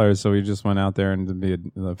 billion, so he just went out there and to be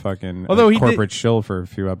a fucking Although he corporate shill for a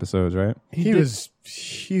few episodes, right? He was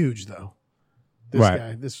huge though. This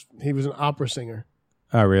Right. guy. He was an opera singer.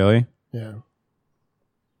 Oh, really? Yeah.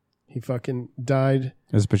 He fucking died.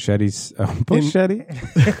 Is Buschetti's... Buschetti?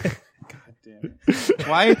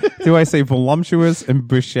 Why do I say voluptuous and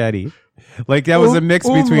Buschetti? Like that was a mix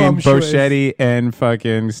between Voluptuous. Boschetti and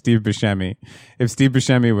fucking Steve Buscemi. If Steve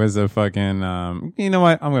Buscemi was a fucking, you know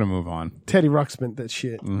what? I'm gonna move on. Teddy Ruxpin, that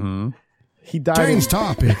shit. Mm-hmm. He died. Change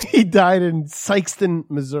topic. He died in Sikeston,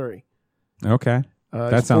 Missouri. Okay,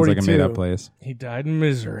 that he's sounds like a 42. made-up place. He died in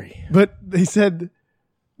misery. But they said,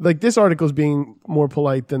 like, this article's being more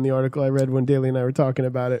polite than the article I read when Daly and I were talking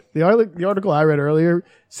about it. The article I read earlier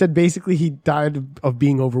said basically he died of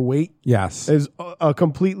being overweight. Yes, It was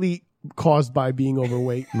completely caused by being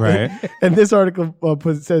overweight. right. And this article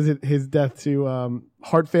says his death to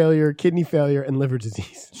heart failure, kidney failure, and liver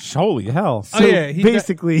disease. Holy hell! So he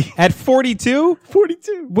basically, At 42,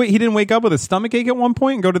 42. wait, he didn't wake up with a stomach ache at one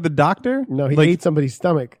point and go to the doctor? No, he Like- ate somebody's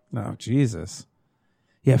stomach. Oh, Jesus.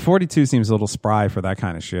 Yeah, 42 seems a little spry for that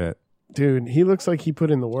kind of shit. Dude, he looks like he put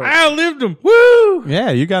in the work. I outlived him. Woo! Yeah,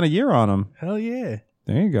 you got a year on him. Hell yeah.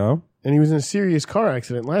 There you go. And he was in a serious car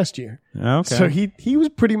accident last year. Okay. So he was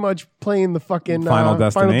pretty much playing the fucking Final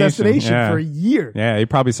Destination, yeah. for a year. Yeah, he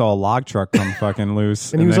probably saw a log truck come fucking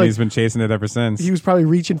loose, And and, he was then like- he's been chasing it ever since. He was probably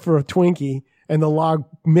reaching for a Twinkie, and the log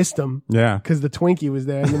missed him yeah. because the Twinkie was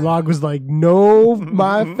there. And the log was like, "No,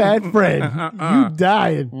 my fat friend, you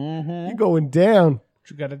dying. You going down."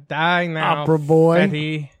 You gotta die now. Opera boy.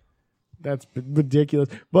 Fatty. That's ridiculous.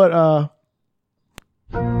 But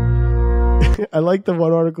I like the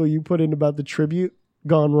one article you put in about the tribute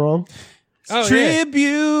gone wrong. Oh,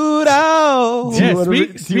 Tribute. Oh. Do you Yeah, wanna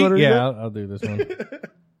read- do you wanna read that? I'll do this one.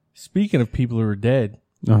 Speaking of people who are dead,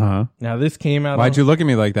 Uh-huh. now this came out. Why'd you look at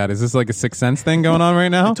me like that? Is this like a Sixth Sense thing going on right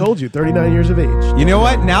now? Told you, 39 years of age. You know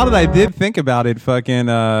what? Now that I did think about it, fucking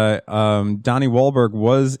Donnie Wahlberg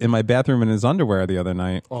was in my bathroom in his underwear the other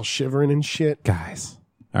night. All shivering and shit. Guys.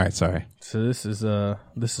 All right, sorry. So this is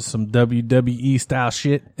some WWE style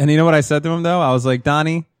shit. And you know what I said to him though? I was like,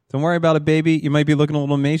 Donnie, don't worry about it, baby. You might be looking a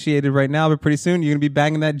little emaciated right now, but pretty soon you're gonna be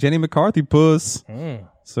banging that Jenny McCarthy puss.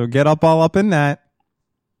 So get all up in that.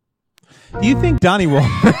 Do you think Donnie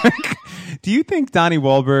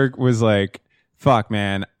Wahlberg was like, fuck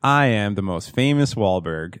man, I am the most famous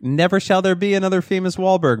Wahlberg. Never shall there be another famous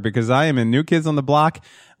Wahlberg because I am in New Kids on the Block.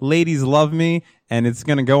 Ladies love me and it's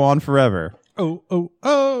gonna go on forever.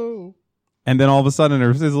 Oh. And then all of a sudden,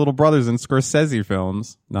 there's his little brothers in Scorsese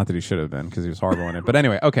films. Not that he should have been, because he was horrible in it. But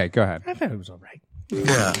anyway, okay, go ahead. I thought it was all right.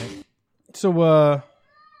 Yeah. So,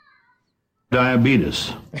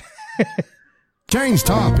 Diabetes. Change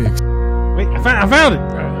topics. wait, I found it.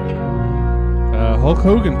 Hulk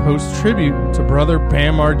Hogan posts tribute to brother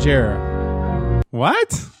Bam Margera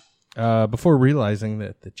What? before realizing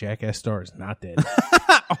that the Jackass star is not dead.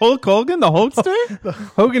 Hulk Hogan, the Hulkster?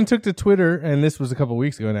 Hogan took to Twitter, and this was a couple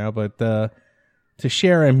weeks ago now, but to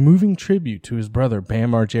share a moving tribute to his brother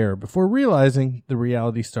Bam Margera before realizing the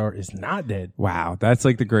reality star is not dead. Wow, that's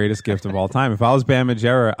like the greatest gift of all time. If I was Bam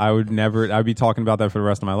Margera, I'd be talking about that for the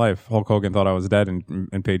rest of my life. Hulk Hogan thought I was dead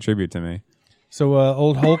and paid tribute to me. So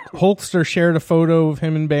old Hulkster shared a photo of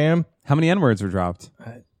him and Bam. How many N-words were dropped?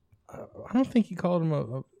 I don't think he called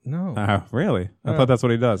him no. Oh, really? I thought that's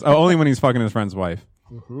what he does. Oh, only when he's fucking his friend's wife.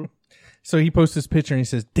 So he posts this picture and he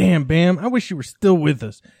says, "Damn, Bam, I wish you were still with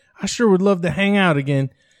us. I sure would love to hang out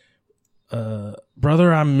again.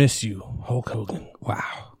 Brother, I miss you, Hulk Hogan."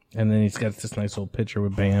 Wow. And then he's got this nice old picture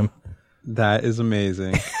with Bam. That is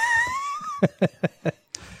amazing.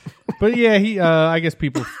 But yeah, he I guess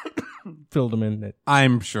people filled him in that,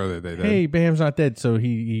 I'm sure that they did. hey, Bam's not dead, so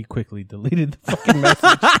he quickly deleted the fucking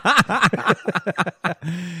message.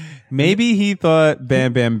 Maybe he thought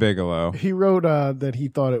Bam Bam Bigelow. He wrote that he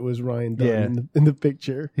thought it was Ryan Dunn Yeah. in the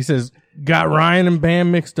picture. He says, "Got Ryan and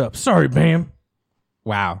Bam mixed up. Sorry, Bam."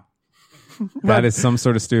 Wow. That is some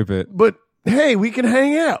sort of stupid. But hey, we can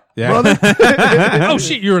hang out, Yeah. brother. Oh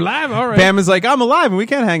shit, you're alive? All right. Bam is like, I'm alive and we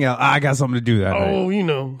can't hang out. I got something to do that night. Oh, you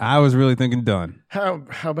know, I was really thinking done. how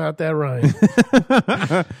about that, Ryan?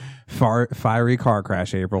 Fiery car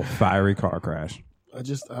crash, April. Fiery car crash.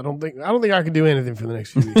 I don't think I can do anything for the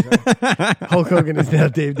next few weeks. Hulk Hogan is now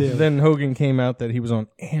Dave Daly. Then Hogan came out that he was on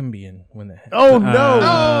Ambien when that happened. Oh no!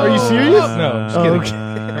 Are you serious? No, I'm just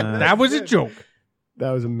kidding. That was a joke.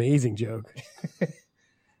 That was an amazing joke.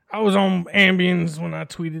 I was on Ambiens when I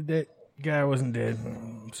tweeted that guy wasn't dead.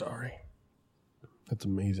 I'm sorry. That's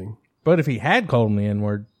amazing. But if he had called him the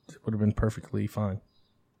N-word, it would have been perfectly fine.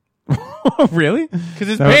 Really? Because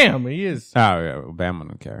it's Bam. He is. Oh, yeah. Well, Bam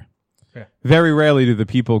wouldn't care. Yeah. Very rarely do the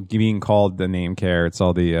people being called the name care. It's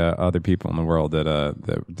all the other people in the world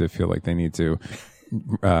that feel like they need to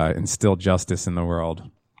instill justice in the world.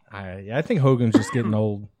 I think Hogan's just getting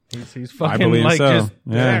old. He's fucking I believe like so. just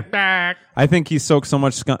Yeah. back. I think he soaked so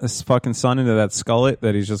much fucking sun into that skullet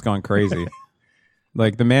that he's just gone crazy.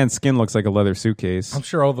 Like, the man's skin looks like a leather suitcase. I'm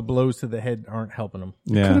sure all the blows to the head aren't helping him.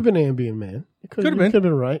 Yeah. Could have been Ambien, man. It could have been. Could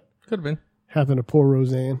have been right. Could have been. Happened to poor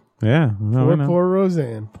Roseanne. Yeah. No, no. Poor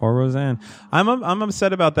Roseanne. Poor Roseanne. I'm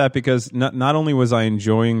upset about that because not only was I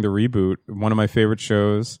enjoying the reboot, one of my favorite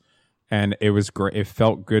shows, and it was great. It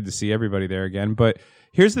felt good to see everybody there again. But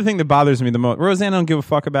here's the thing that bothers me the most. Roseanne I don't give a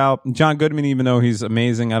fuck about. John Goodman, even though he's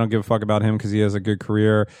amazing, I don't give a fuck about him because he has a good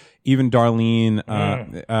career. Even Darlene,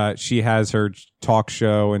 she has her talk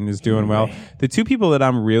show and is doing well. The two people that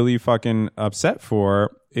I'm really fucking upset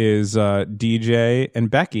for is DJ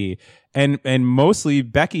and Becky. And mostly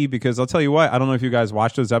Becky, because I'll tell you what, I don't know if you guys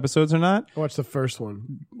watched those episodes or not. I watched the first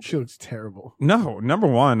one. She looks terrible. No, number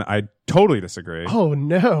one, I totally disagree. Oh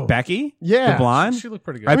no, Becky? Yeah. The blonde? She looked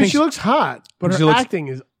pretty good. I mean, think she looks hot, but she her looks- acting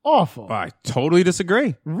is awful. I totally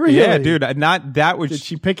disagree. Really? Yeah, dude. Not that was. Did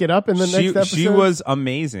she pick it up in the next episode? She was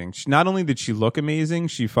amazing. Not only did she look amazing,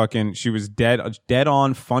 she was dead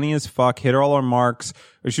on, funny as fuck, hit all her marks.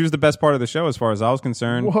 She was the best part of the show as far as I was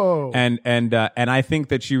concerned. Whoa. And I think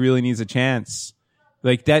that she really needs a chance.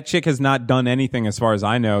 Like, that chick has not done anything as far as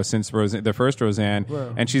I know since the first Roseanne.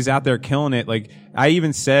 Wow. And she's out there killing it. Like, I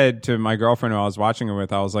even said to my girlfriend who I was watching her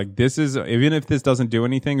with, I was like, even if this doesn't do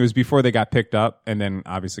anything, it was before they got picked up and then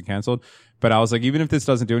obviously canceled. But I was like, even if this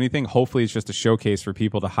doesn't do anything, hopefully it's just a showcase for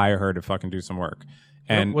people to hire her to fucking do some work.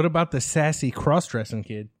 And what about the sassy cross-dressing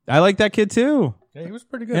kid? I like that kid too. Yeah, he was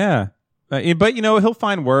pretty good. Yeah. But he'll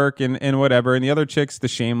find work and whatever. And the other chick's the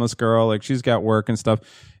shameless girl. Like, she's got work and stuff.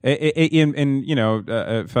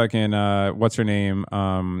 And fucking, what's her name?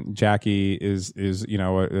 Jackie is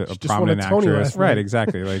a prominent actress. Right.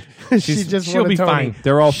 Exactly. Like, she'll be fine.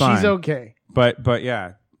 They're all fine. She's okay. But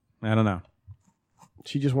yeah, I don't know.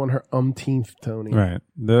 She just won her umpteenth Tony. Right.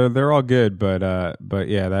 They're all good. But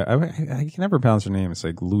yeah, I can never pronounce her name. It's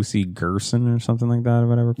like Lucy Gerson or something like that or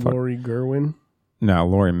whatever. Lori Gerwin. No,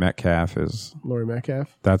 Laurie Metcalf is. Lori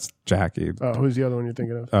Metcalf. That's Jackie. Oh, who's the other one you're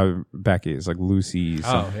thinking of? Becky is like Lucy.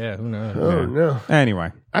 Oh, yeah. Who knows? Oh, no.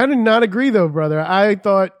 Anyway. I did not agree, though, brother. I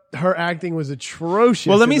thought her acting was atrocious.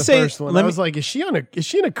 Well, let in me the say- first one. I was like, is she in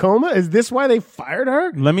a coma? Is this why they fired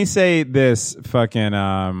her? Let me say this. Fucking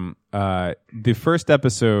the first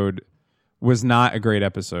episode was not a great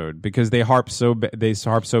episode because they harp so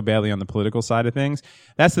badly on the political side of things.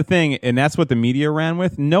 That's the thing, and that's what the media ran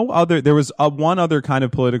with. There was one other kind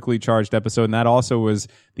of politically charged episode, and that also was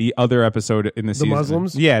the other episode in the season.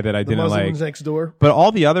 Muslims? Yeah, that I didn't like. The Muslims next door. But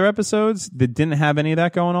all the other episodes that didn't have any of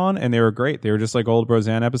that going on, and they were great. They were just like old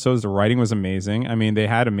Roseanne episodes. The writing was amazing. I mean, they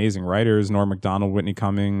had amazing writers: Norm Macdonald, Whitney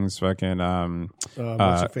Cummings, fucking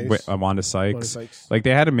what's her face? Wanda Sykes. Wanda Sykes. Like,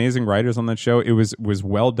 they had amazing writers on that show. It was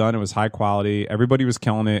well done. It was high quality. Everybody was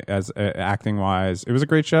killing it as acting wise. It was a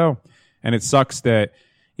great show, and it sucks that.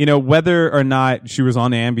 Whether or not she was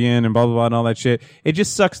on Ambien and blah, blah, blah and all that shit, it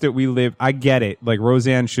just sucks that we live. I get it. Like,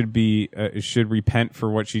 Roseanne should repent for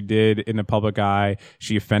what she did in the public eye.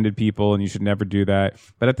 She offended people and you should never do that.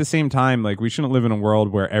 But at the same time, like, we shouldn't live in a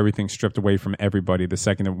world where everything's stripped away from everybody the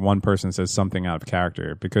second that one person says something out of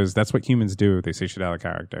character, because that's what humans do. They say shit out of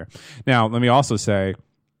character. Now, let me also say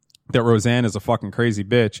that Roseanne is a fucking crazy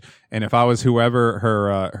bitch, and if I was whoever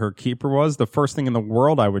her keeper was, the first thing in the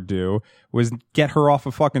world I would do was get her off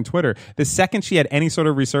of fucking Twitter. The second she had any sort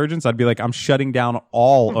of resurgence, I'd be like, I'm shutting down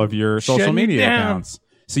all of your social media accounts,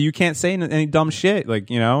 so you can't say any dumb shit. Like,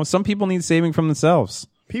 some people need saving from themselves.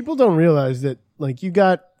 People don't realize that, like, you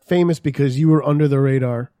got famous because you were under the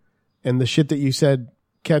radar, and the shit that you said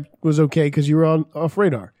was okay because you were off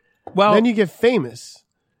radar. Well, then you get famous,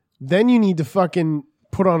 then you need to fucking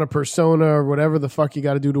put on a persona or whatever the fuck you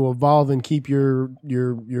got to do to evolve and keep your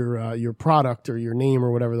product or your name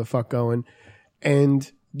or whatever the fuck going.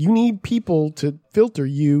 And you need people to filter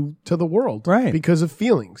you to the world, right? Because of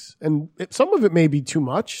feelings. And some of it may be too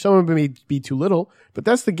much, some of it may be too little, but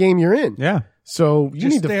that's the game you're in. Yeah. So you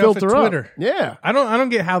Just need to stay filter off of up. Twitter. Yeah. I don't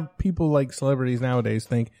get how people like celebrities nowadays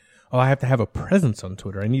think, oh, I have to have a presence on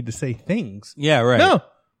Twitter. I need to say things. Yeah, right.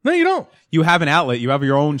 No, you don't. You have an outlet. You have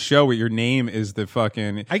your own show where your name is the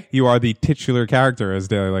fucking. You are the titular character, as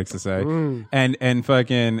Daly likes to say, and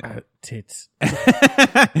fucking tits.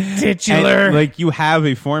 Titular. And, like, you have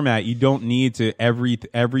a format. You don't need to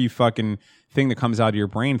every fucking thing that comes out of your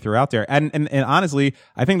brain throughout there. And honestly,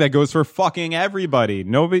 I think that goes for fucking everybody.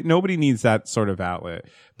 Nobody needs that sort of outlet,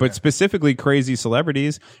 but specifically crazy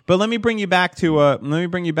celebrities. But let me bring you back to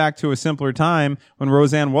a simpler time when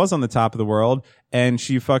Roseanne was on the top of the world and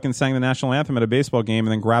she fucking sang the national anthem at a baseball game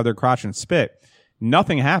and then grabbed her crotch and spit.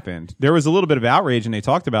 Nothing happened. There was a little bit of outrage and they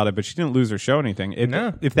talked about it, but she didn't lose her show or anything.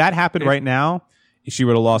 If that happened right now, she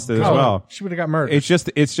would have lost it as well. She would have got murdered. It's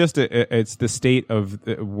the state of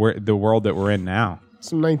the world that we're in now.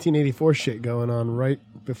 Some 1984 shit going on right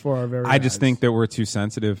before our very eyes. I just think that we're too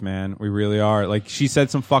sensitive, man. We really are. Like, she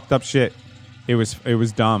said some fucked up shit. It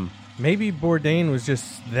was dumb. Maybe Bourdain was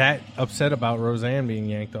just that upset about Roseanne being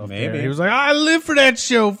yanked off. Maybe there. He was like, I live for that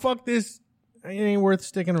show. Fuck this. It ain't worth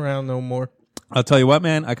sticking around no more. I'll tell you what,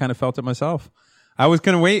 man. I kind of felt it myself. I was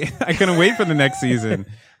gonna wait. I couldn't wait for the next season.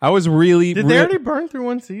 I was really. Did they already burn through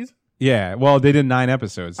one season? Yeah. Well, they did 9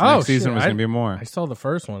 episodes. The next season was gonna be more. I saw the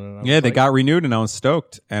first one. And they got renewed, and I was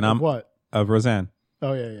stoked. And of Roseanne.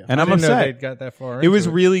 Oh yeah. And I'm upset. They got that far. It was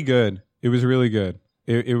really good. It was really good.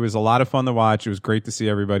 It was a lot of fun to watch. It was great to see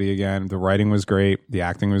everybody again. The writing was great. The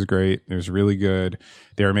acting was great. It was really good.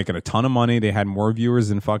 They were making a ton of money. They had more viewers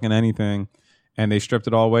than fucking anything. And they stripped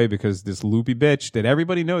it all away because this loopy bitch that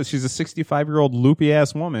everybody knows, she's a 65-year-old loopy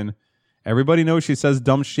ass woman. Everybody knows she says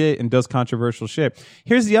dumb shit and does controversial shit.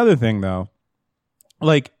 Here's the other thing though.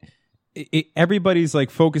 Like, everybody's like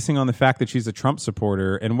focusing on the fact that she's a Trump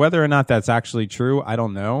supporter, and whether or not that's actually true, I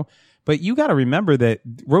don't know. But you got to remember that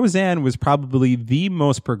Roseanne was probably the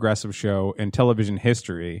most progressive show in television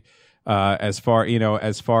history. As far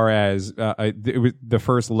as it was the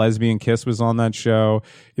first lesbian kiss was on that show.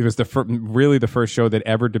 It was really the first show that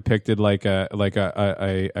ever depicted like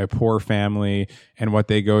a poor family and what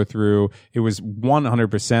they go through. It was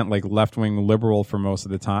 100% like left wing liberal for most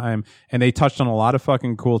of the time, and they touched on a lot of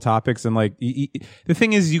fucking cool topics. And like the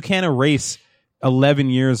thing is, you can't erase 11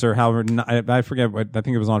 years or however, I forget what, I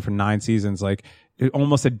think it was on for 9 seasons, like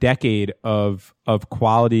almost a decade of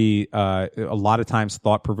quality, a lot of times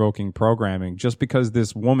thought-provoking programming, just because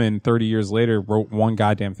this woman 30 years later wrote one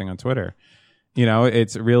goddamn thing on Twitter. You know,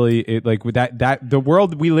 it's really like with that the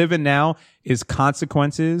world we live in now is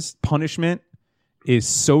consequences, punishment is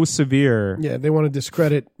so severe. Yeah, they want to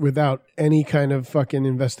discredit without any kind of fucking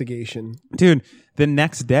investigation. Dude, the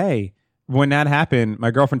next day when that happened, my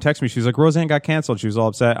girlfriend texted me. She was like, Roseanne got canceled. She was all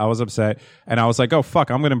upset. I was upset. And I was like, oh, fuck,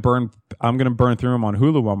 I'm going to burn through them on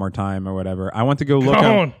Hulu one more time or whatever. I went to go look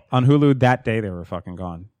on Hulu that day. They were fucking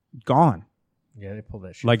gone. Gone. Yeah, they pulled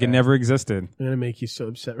that shit like fast. It never existed. I'm going to make you so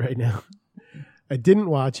upset right now. I didn't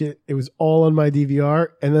watch it. It was all on my DVR.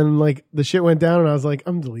 And then like the shit went down and I was like,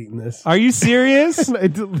 I'm deleting this. Are you serious? And I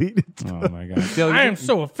deleted it. Oh my God. I am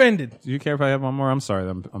so offended. Do you care if I have one more? I'm sorry.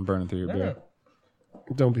 I'm burning through your beer.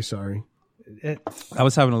 Don't be sorry. I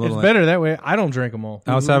was having a little. It's better that way. I don't drink them all.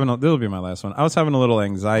 I was having. This'll be my last one. I was having a little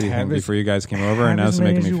anxiety thing before you guys came over, and now it's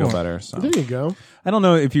making me feel better. So there you go. I don't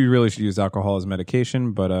know if you really should use alcohol as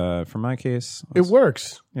medication, but for my case, it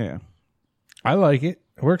works. Yeah, I like it.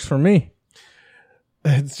 It works for me.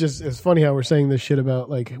 It's funny how we're saying this shit about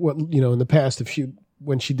like what in the past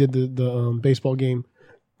when she did the baseball game,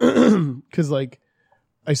 because like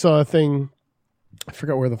I saw a thing. I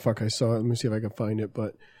forgot where the fuck I saw it. Let me see if I can find it,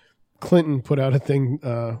 but. Clinton put out a thing,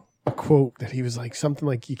 a quote that he was like something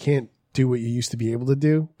like, "You can't do what you used to be able to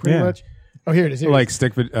do." Pretty much. Oh, here it is. Like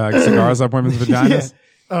stick cigars up women's vaginas.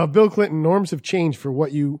 Yeah. Bill Clinton. Norms have changed for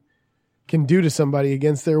what you can do to somebody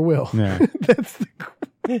against their will. Yeah. That's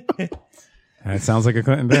that sounds like a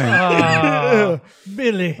Clinton thing.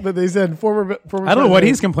 Billy. But they said former. I don't know what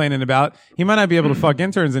he's complaining about. He might not be able to fuck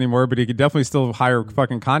interns anymore, but he could definitely still hire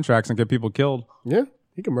fucking contracts and get people killed. Yeah,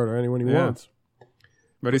 he can murder anyone he wants.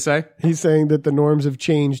 What'd he say? He's saying that the norms have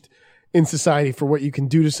changed in society for what you can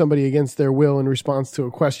do to somebody against their will in response to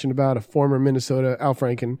a question about a former Minnesota, Al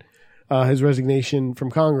Franken, his resignation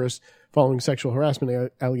from Congress following sexual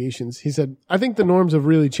harassment allegations. He said, I think the norms have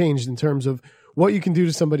really changed in terms of what you can do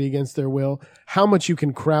to somebody against their will, how much you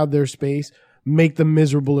can crowd their space, make them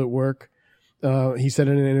miserable at work. He said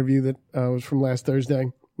in an interview that was from last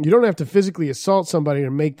Thursday, you don't have to physically assault somebody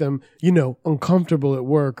to make them, uncomfortable at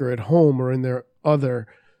work or at home or in their other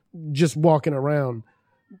just walking around.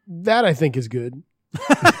 That I think is good.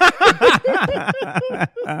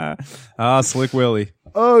 Slick Willie.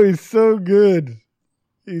 Oh, he's so good.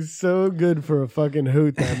 He's so good for a fucking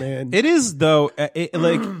hoot, that man. It is though.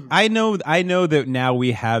 Like I know that now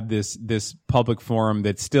we have this public forum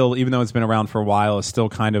that still, even though it's been around for a while, is still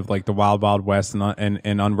kind of like the wild west and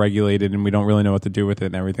unregulated, and we don't really know what to do with it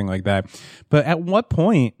and everything like that. But at what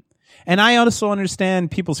point? And I also understand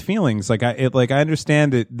people's feelings. Like I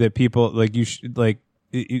understand that people like you should like.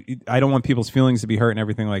 I don't want people's feelings to be hurt and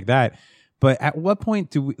everything like that. But at what point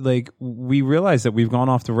do we realize that we've gone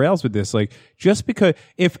off the rails with this? Like, just because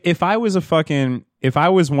if I was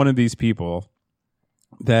one of these people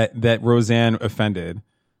that Roseanne offended,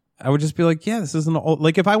 I would just be like, yeah, this isn't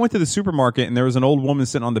like if I went to the supermarket and there was an old woman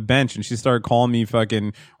sitting on the bench and she started calling me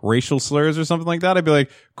fucking racial slurs or something like that, I'd be like,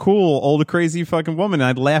 cool, old crazy fucking woman. And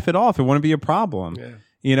I'd laugh it off. It wouldn't be a problem. Yeah.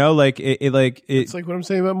 You know, like it's like what I'm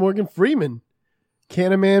saying about Morgan Freeman.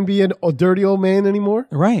 Can a man be a dirty old man anymore?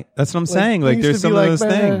 Right. That's what I'm saying. Like there's some of those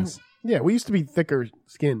things. Yeah, we used to be thicker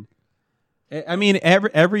skinned. I mean,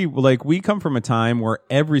 every like we come from a time where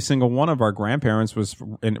every single one of our grandparents was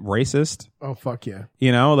racist. Oh fuck yeah!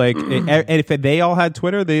 You know, like if they all had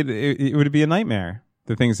Twitter, it would be a nightmare.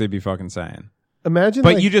 The things they'd be fucking saying. Imagine,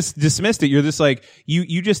 but you just dismissed it. You're just like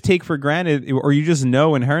you just take for granted, or you just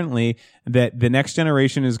know inherently that the next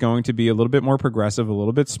generation is going to be a little bit more progressive, a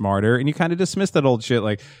little bit smarter, and you kind of dismiss that old shit.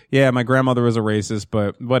 Like, yeah, my grandmother was a racist,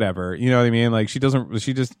 but whatever. You know what I mean? Like she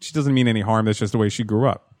doesn't mean any harm. That's just the way she grew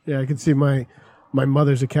up. Yeah, I can see my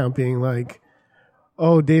mother's account being like,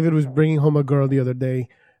 "Oh, David was bringing home a girl the other day,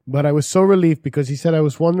 but I was so relieved because he said I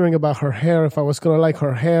was wondering about her hair, if I was going to like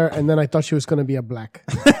her hair, and then I thought she was going to be a black."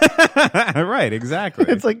 Right, exactly.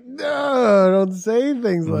 It's like, no, don't say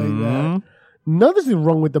things like that. Nothing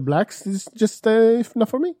wrong with the blacks. It's just not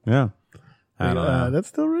for me. Yeah. I don't know. That's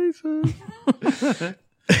still racist.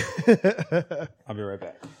 I'll be right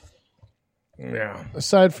back. Yeah.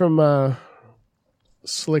 Aside from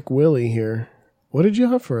Slick Willie here, what did you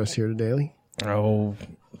have for us here today, Lee? Oh,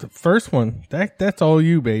 the first one. That's all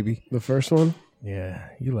you, baby. The first one? Yeah,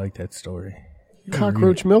 you like that story.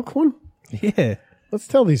 Cockroach milk one? Yeah. Let's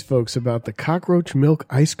tell these folks about the cockroach milk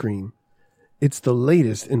ice cream. It's the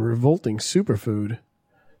latest in revolting superfood.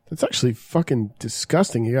 That's actually fucking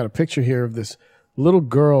disgusting. You got a picture here of this little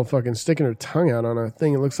girl fucking sticking her tongue out on a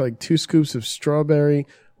thing. It looks like 2 scoops of strawberry,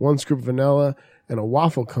 1 scoop of vanilla, and a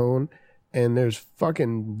waffle cone. And there's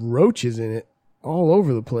fucking roaches in it all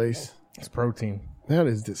over the place. It's protein. That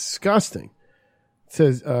is disgusting. It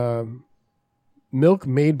says, milk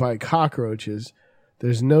made by cockroaches.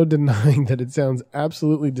 There's no denying that it sounds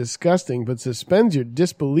absolutely disgusting, but suspend your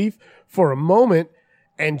disbelief for a moment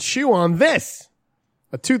and chew on this.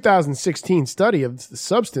 A 2016 study of the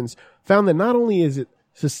substance found that not only is it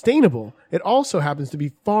sustainable, it also happens to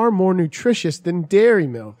be far more nutritious than dairy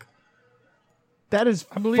milk. That is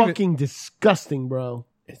fucking disgusting, bro.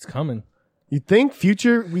 It's coming. You think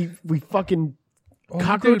future we fucking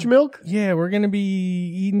cockroach milk? Yeah, we're gonna be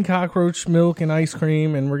eating cockroach milk and ice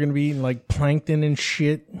cream, and we're gonna be eating like plankton and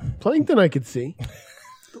shit. Plankton, I could see.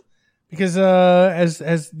 Because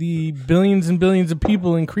as the billions and billions of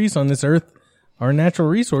people increase on this earth, our natural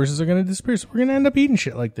resources are gonna disappear. So we're gonna end up eating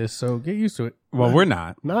shit like this. So get used to it. Well, we're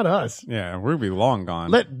not. Not us. Yeah, we'll be long gone.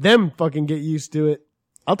 Let them fucking get used to it.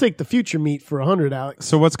 I'll take the future meat for 100, Alex.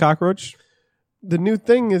 So what's cockroach? The new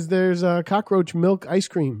thing is there's cockroach milk ice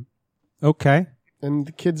cream. Okay. And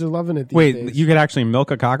the kids are loving it these days. Wait, you could actually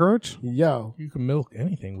milk a cockroach? Yo. You can milk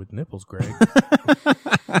anything with nipples, Greg.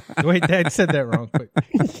 Wait, Dad said that wrong. But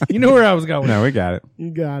you know where I was going. No, we got it.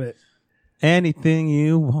 You got it. Anything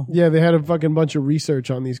you want. Yeah, they had a fucking bunch of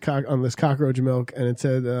research on these on this cockroach milk, and it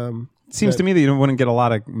said... Seems to me that you wouldn't get a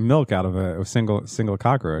lot of milk out of a single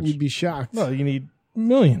cockroach. You'd be shocked. Well, you need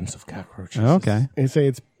millions of cockroaches. Okay. They say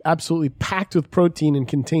it's absolutely packed with protein and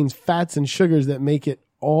contains fats and sugars that make it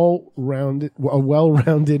a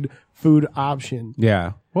well-rounded food option.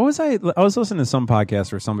 Yeah. What was I was listening to some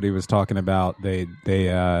podcast where somebody was talking about they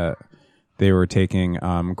were taking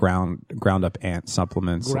ground up ant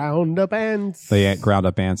supplements. Ground up ants. They ground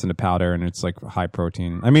up ants into powder, and it's like high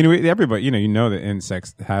protein. I mean, everybody, you know that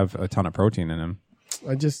insects have a ton of protein in them.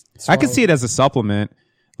 I could see it as a supplement,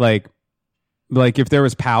 like if there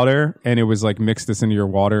was powder and it was like mix this into your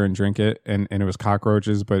water and drink it, and it was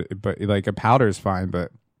cockroaches, but like a powder is fine, but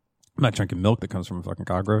I'm not drinking milk that comes from a fucking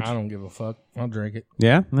cockroach. I don't give a fuck. I'll drink it.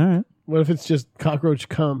 Yeah? All right. What if it's just cockroach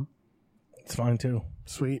cum? It's fine too.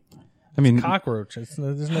 Sweet. I mean, cockroach. There's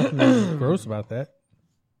nothing gross about that.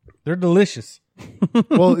 They're delicious.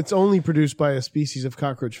 Well, it's only produced by a species of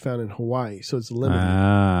cockroach found in Hawaii, so it's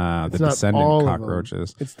limited. The descendant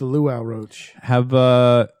cockroaches. It's the luau roach. Have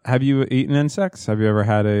you eaten insects? Have you ever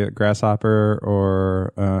had a grasshopper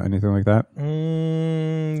or anything like that?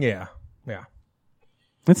 Yeah.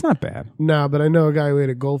 It's not bad. Nah, but I know a guy who ate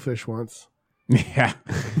a goldfish once. Yeah.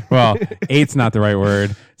 Well, ate's not the right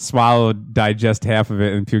word. Swallowed, digest half of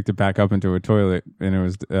it, and puked it back up into a toilet, and it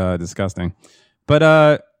was disgusting.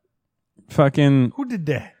 But fucking. Who did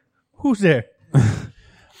that? Who's there?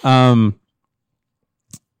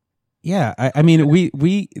 Yeah. I mean,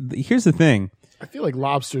 we. Here's the thing. I feel like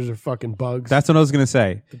lobsters are fucking bugs. That's what I was gonna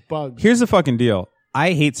say. the bugs. Here's the fucking deal.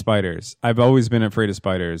 I hate spiders. I've always been afraid of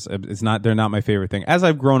spiders. They're not my favorite thing. As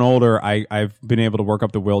I've grown older, I've been able to work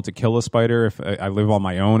up the will to kill a spider. If I live on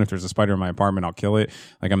my own, if there's a spider in my apartment, I'll kill it.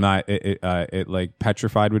 Like I'm not like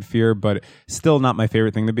petrified with fear, but still not my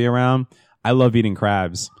favorite thing to be around. I love eating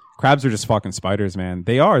crabs. Crabs are just fucking spiders, man.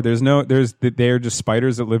 They are. They're just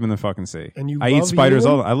spiders that live in the fucking sea. And I eat spiders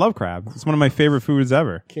all. I love crab. It's one of my favorite foods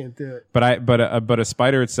ever. Can't do it. But a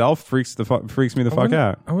spider itself freaks me the fuck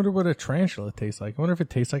out. I wonder what a tarantula tastes like. I wonder if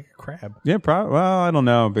it tastes like a crab. Yeah, well, I don't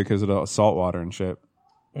know because of the salt water and shit.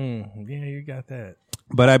 Yeah, you got that.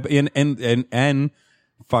 But and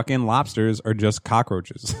fucking lobsters are just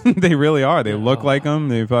cockroaches. They really are. They look like them.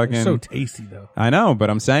 They fucking They're so tasty though. I know,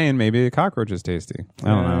 but I'm saying maybe a cockroach is tasty. I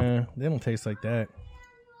don't know. They don't taste like that.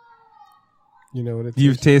 You know what it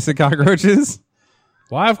You've tasted cockroaches?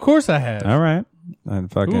 Why? Of course I have. All right. And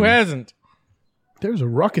fucking Who hasn't? There's a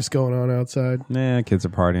ruckus going on outside. Nah, kids are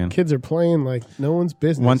partying. Kids are playing like no one's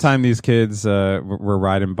business. One time, these kids were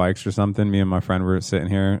riding bikes or something. Me and my friend were sitting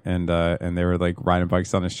here, and they were like riding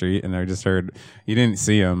bikes on the street, and I just heard. You didn't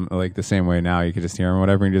see them like the same way now. You could just hear them,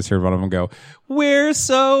 whatever. And you just heard one of them go, "We're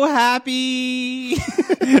so happy."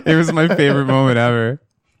 It was my favorite moment ever.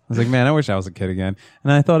 I was like, man, I wish I was a kid again.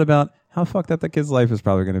 And I thought about how fucked up that kid's life is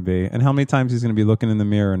probably going to be, and how many times he's going to be looking in the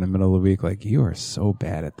mirror in the middle of the week, like, you are so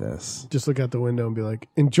bad at this. Just look out the window and be like,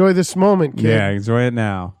 enjoy this moment, kid. Yeah, enjoy it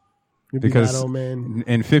now. You'll be Because that old man.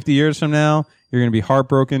 in 50 years from now, you're going to be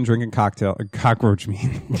heartbroken drinking cockroach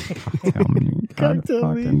meat. Cocktail meat. God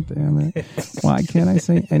fucking damn it. Why can't I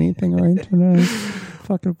say anything right today?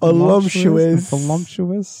 Fucking Voluptuous.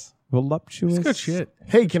 Voluptuous. It's good shit.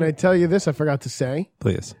 Hey, can I tell you this? I forgot to say.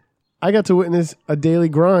 Please. I got to witness a daily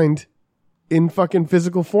grind in fucking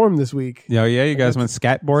physical form this week. Yeah, you guys went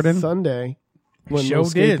skateboarding? Sunday. Went Sure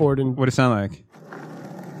did. skateboarding. What'd it sound like?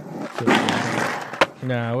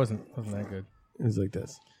 Nah, it wasn't that good. It was like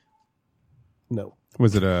this. No.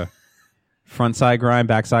 Was it a front side grind,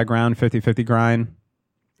 back side grind, 50-50 grind,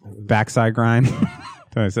 backside grind? Did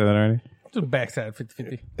I say that already? Just backside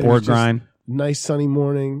 50-50. Board grind. Nice sunny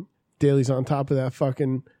morning. Daly's on top of that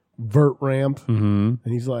fucking vert ramp. Mm-hmm.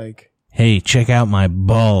 And he's like, Hey, check out my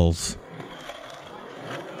balls.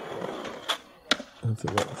 that's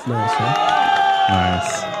nice, huh?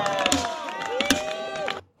 Nice.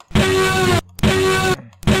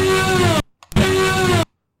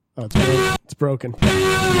 Oh, it's broken.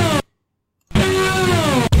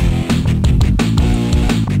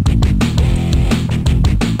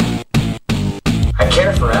 I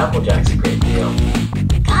care for Applejacks a great deal.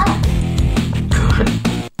 Good.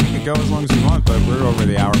 You can go as long as you want, but we're over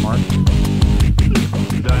the hour mark.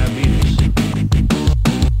 Diabetes.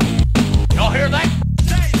 Y'all hear that?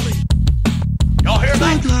 Y'all hear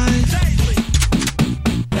that?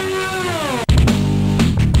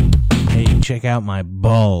 Hey, check out my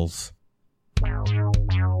balls. I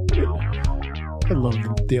love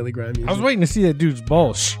the daily grind music. I was waiting to see that dude's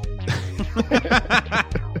balls.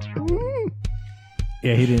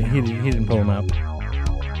 Yeah, he didn't pull him out.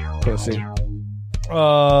 Pussy.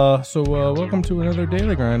 So welcome to another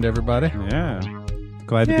Daily Grind, everybody. Yeah.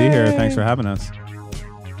 Glad to be here. Thanks for having us.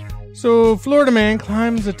 So, Florida man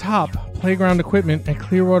climbs atop playground equipment at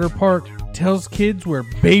Clearwater Park, tells kids where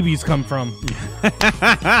babies come from. So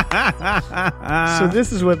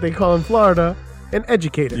this is what they call in Florida an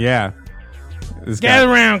educator. Yeah.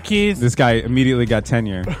 Gather around, kids. This guy immediately got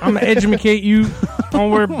tenure. I'm going to educate you on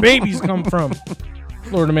where babies come from.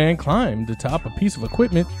 Florida man climbed atop a piece of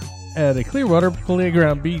equipment at a Clearwater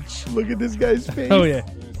playground beach. Look at this guy's face. Oh, yeah.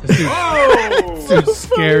 This dude's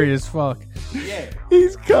scary as fuck.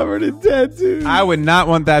 He's covered in tattoos. I would not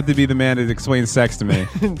want that to be the man that explains sex to me,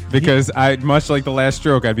 because much like the last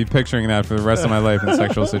stroke, I'd be picturing that for the rest of my life in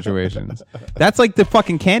sexual situations. That's like the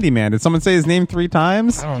fucking Candyman. Did someone say his name 3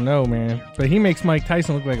 times? I don't know, man. But he makes Mike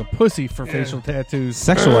Tyson look like a pussy for facial tattoos.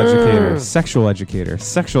 Sexual educator. Sexual educator.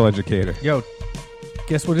 Sexual educator. Yo,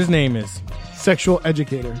 guess what his name is? Sexual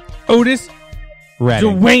educator. Otis Ready.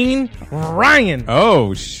 Dwayne Ryan.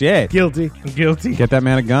 Oh, shit. Guilty. Guilty. Get that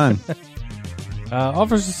man a gun.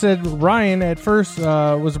 Officers said Ryan at first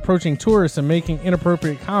was approaching tourists and making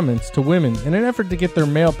inappropriate comments to women in an effort to get their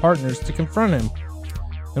male partners to confront him.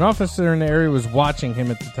 An officer in the area was watching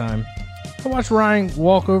him at the time. I watched Ryan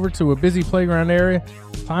walk over to a busy playground area,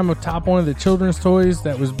 climb atop one of the children's toys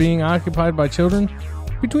that was being occupied by children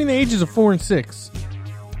between the ages of 4 and 6.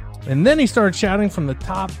 And then he started shouting from the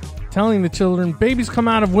top, telling the children babies come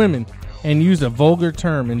out of women, and used a vulgar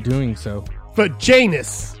term in doing so.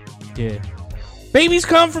 Vaginus. Yeah. Babies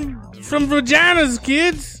come from vaginas,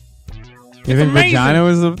 kids. You think amazing. vagina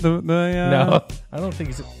was the No, I don't think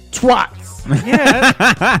it's Twats. Yeah,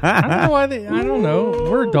 I don't know why I don't know.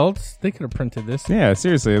 We're adults. They could have printed this. Yeah,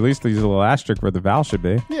 seriously. At least use a little asterisk where the vowel should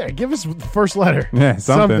be. Yeah, give us the first letter. Yeah,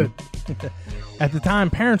 something. At the time,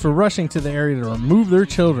 parents were rushing to the area to remove their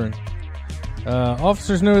children.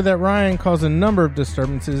 Officers noted that Ryan caused a number of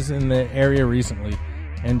disturbances in the area recently,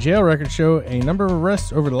 and jail records show a number of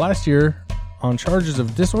arrests over the last year on charges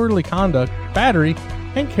of disorderly conduct, battery,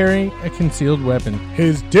 and carrying a concealed weapon.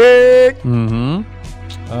 His dick. Mm-hmm.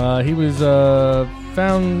 He was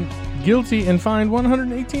found guilty and fined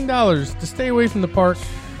 $118 to stay away from the park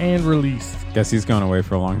and released. Guess he's gone away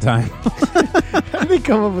for a long time. How did they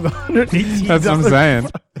come up with $118? That's what I'm saying.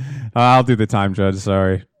 I'll do the time, Judge.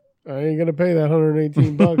 Sorry. I ain't gonna pay that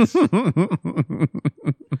 $118.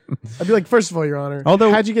 I'd be like, first of all, Your Honor,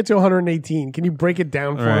 how'd you get to 118? Can you break it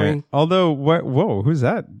down for me? Although, whoa, who's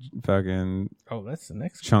that fucking that's the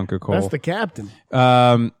next chunk of coal? That's the captain.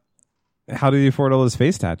 How did he afford all his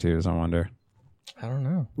face tattoos, I wonder? I don't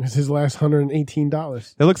know. It's his last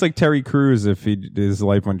 $118. It looks like Terry Crews if his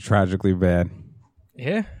life went tragically bad.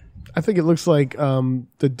 Yeah. I think it looks like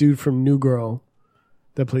the dude from New Girl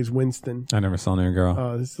that plays Winston. I never saw New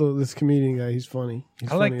Girl. This comedian guy, he's funny.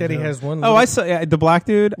 I like that he has one. I saw the black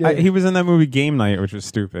dude. Yeah. He was in that movie Game Night, which was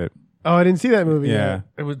stupid. Oh, I didn't see that movie. Yeah. yet.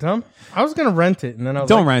 It was dumb. I was gonna rent it, and then I was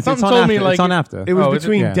Don't like, rent it. something It's on told after. me like It's on after. It was is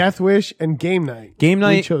between Yeah. Death Wish and Game Night. Game We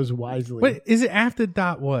Night. chose wisely. Wait, is it after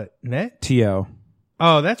dot what net? T.O.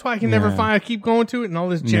 Oh, that's why I can never Yeah. find. I keep going to it, and all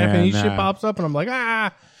this Yeah, Japanese nah. shit pops up, and I'm like,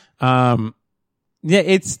 Yeah,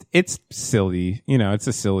 it's silly. You know, it's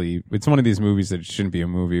one of these movies that shouldn't be a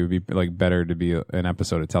movie. It would be like better to be an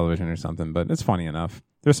episode of television or something, but it's funny enough.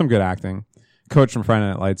 There's some good acting. Coach from Friday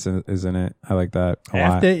Night Lights is in it. I like that a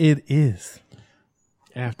lot. after it is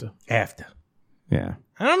After. Yeah.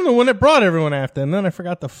 And I'm the one that brought everyone after, and then I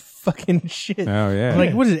forgot the fucking shit. Oh, yeah. I'm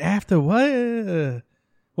like, what is it, after what?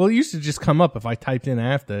 Well, it used to just come up if I typed in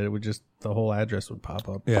after, it would just, the whole address would pop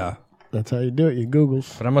up. Yeah. That's how you do it. You Google.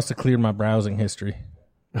 But I must have cleared my browsing history.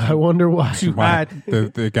 I wonder why. Too Why?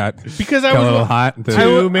 hot. They got Because I got was a little hot. The,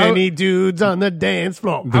 Too many dudes on the dance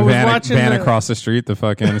floor. the I was van, watching van the- across the street, the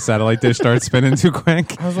fucking satellite dish starts spinning too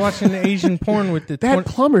quick. I was watching the Asian porn with the That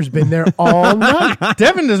plumber's been there all night.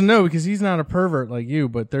 Devin doesn't know because he's not a pervert like you,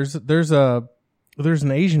 but there's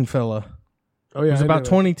an Asian fella. Oh yeah, He's I about know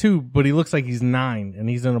 22, but he looks like he's 9, and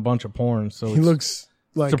he's in a bunch of porn. So He it's- looks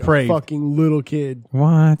like depraved. a fucking little kid.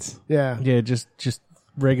 What? Yeah. yeah, just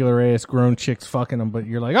regular ass grown chicks fucking him. But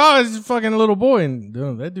you're like, oh, it's a fucking little boy, and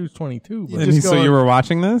dude, that dude's 22. But And so you were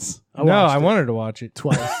watching this? no, watched I it wanted to watch it.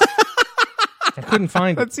 twice. I couldn't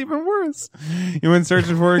find it. That's even worse. You went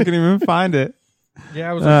searching for it, couldn't even find it.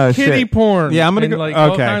 Yeah, I was like, kitty shit. porn. Yeah, I'm gonna and go. like Okay,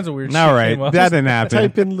 all kinds of weird shit. all right, came up. that didn't happen.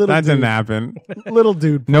 Type in little that didn't dude. happen. Little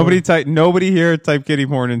dude. Nobody here typed kitty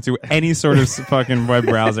porn into any sort of fucking web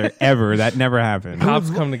browser ever. That never happened. Cops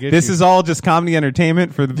come to get This you. is all just comedy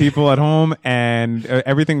entertainment for the people at home, and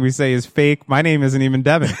everything we say is fake. My name isn't even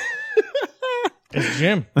Devin. It's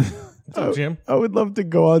Jim. What's up, Jim? I would love to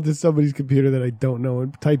go onto somebody's computer that I don't know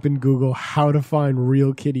and type in Google how to find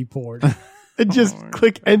real kitty porn. And just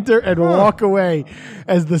click enter and walk away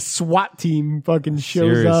as the SWAT team fucking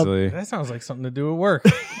shows Seriously. That sounds like something to do at work.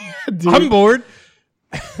 up. Dude, I'm bored.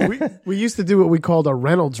 we used to do what we called a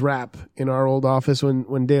Reynolds rap in our old office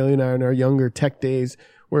when Daly and I in our younger tech days,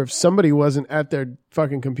 where if somebody wasn't at their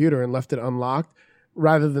fucking computer and left it unlocked,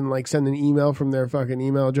 rather than like send an email from their fucking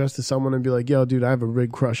email address to someone and be like, yo, dude, I have a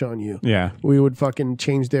big crush on you. Yeah. We would fucking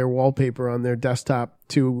change their wallpaper on their desktop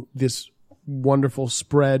to this wonderful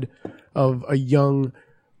spread of a young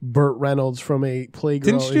Burt Reynolds from a Playgirl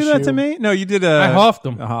Didn't you do that to me? No, you did. I huffed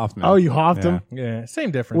him. A Hoffman. Oh, you hoffed Yeah. him? Yeah,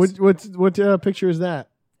 same difference. What picture is that?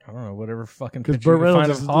 I don't know, whatever fucking Because picture Burt you can Reynolds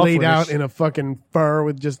find is of Hoff laid with out his- in a fucking fur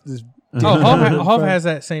with just this. Oh, Hoff has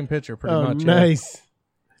that same picture pretty Oh, much. Yeah. nice.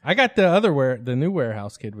 I got the new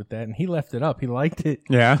warehouse kid with that, and he left it up. He liked it.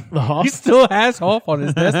 Yeah. The Hoff? He still has Hoff on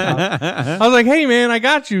his desktop. I was like, hey man, I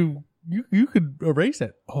got you. You could erase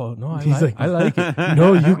it. Oh no, I like it.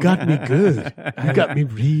 No, you got me good. You got me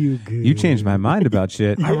real good. You changed my mind about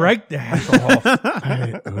shit. I like the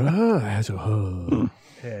Hasselhoff. Hasselhoff.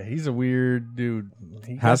 Yeah, he's a weird dude.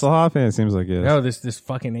 He got- Hasselhoff? Yeah, it seems like it is. No, this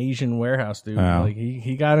fucking Asian warehouse dude. Oh. Like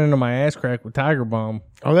he got into my ass crack with Tiger Bomb.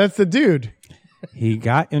 Oh, that's the dude. He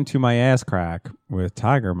got into my ass crack with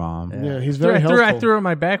Tiger Mom. Yeah, he's very helpful. I threw it on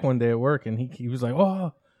my back one day at work, and he was like,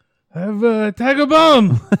 "Oh, I have a Tiger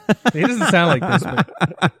Bomb." He doesn't sound like this,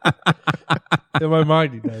 but in my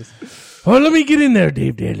mind he does. Oh, let me get in there,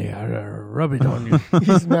 Dave Daly. I'll rub it on you.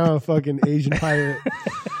 He's now a fucking Asian pirate.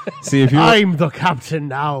 See, if you I'm the captain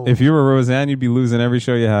now. if you were Roseanne, you'd be losing every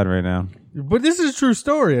show you had right now. But this is a true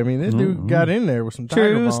story. I mean, this dude got in there with some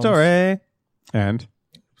Tiger True Bombs. story. And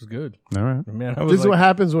It was good. all right. Man, I was This is like, what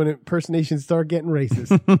happens when impersonations start getting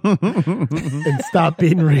racist and stop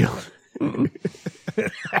being real.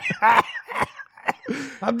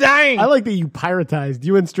 I'm dying. I like that you piratized.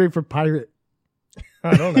 You went straight for pirate.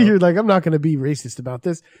 I don't know. You're like, I'm not going to be racist about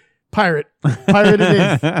this. Pirate. Pirate it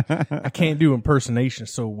is. I can't do impersonation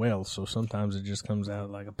so well, so sometimes it just comes out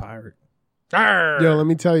like a pirate. Yo, let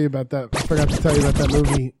me tell you about that. I forgot to tell you about that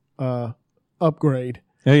movie, Upgrade.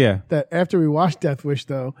 Yeah. That after we watched Death Wish,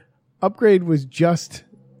 though, Upgrade was just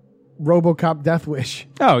RoboCop Death Wish.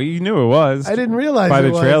 Oh, you knew it was. I didn't realize by it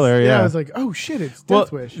the was. trailer. Yeah, I was like, oh shit, it's well,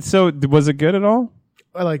 Death Wish. So was it good at all?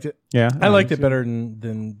 I liked it. Yeah, I liked it better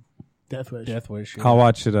than Death Wish. Death Wish. I'll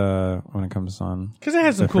watch it when it comes on. Because it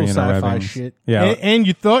has some The cool Free sci-fi Interwebs. shit. Yeah. And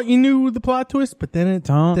you thought you knew the plot twist, but then at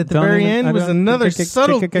the very end was another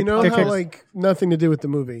subtle... You know how like nothing to do with the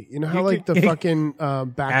movie. You know how like the fucking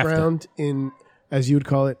background in, as you would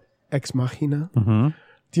call it, Ex Machina. Mm-hmm.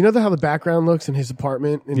 Do you know how the background looks in his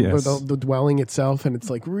apartment and Yes. the dwelling itself, and it's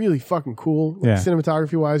like really fucking cool. Like, Yeah.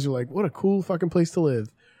 cinematography wise, you're like, what a cool fucking place to live.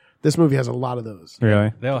 This movie has a lot of those.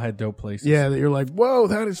 Really? They all had dope places. Yeah, that you're like, whoa,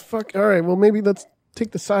 that is fuck. All right, well maybe let's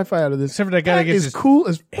take the sci-fi out of this. Except for that guy that gets is his cool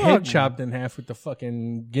as fuck. head chopped in half with the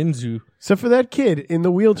fucking Ginzu. Except for that kid in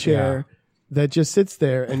the wheelchair that just sits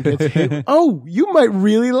there and gets hit. Oh, you might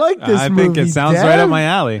really like this I movie. think it sounds Dad. right up my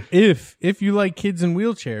alley. If you like kids in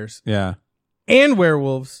wheelchairs Yeah. and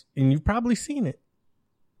werewolves, and you've probably seen it.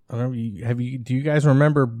 I don't know. Do you guys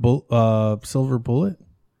remember Silver Bullet?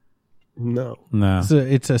 No.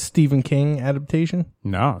 It's a Stephen King adaptation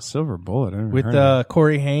No, Silver Bullet. I haven't with heard of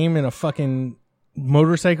Corey Haim in a fucking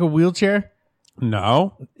motorcycle wheelchair. it.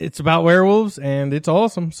 No. It's about werewolves and it's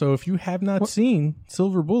awesome. So if you have not seen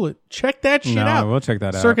Silver Bullet, check that shit No, out. we'll check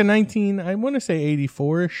that out. Circa 19, I want to say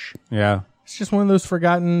 84ish. Yeah. It's just one of those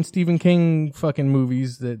forgotten Stephen King fucking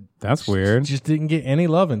movies that That's weird. just didn't get any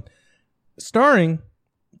loving. Starring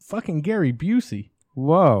fucking Gary Busey.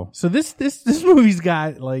 Whoa. So this movie's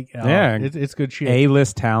got like Yeah. it's good shit.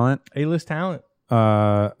 A-list talent. A-list talent.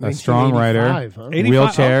 A strong writer. 1985, huh?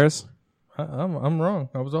 85 Wheelchairs. I'm wrong.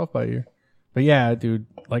 I was off by a year. But yeah, dude,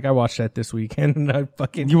 like I watched that this weekend and I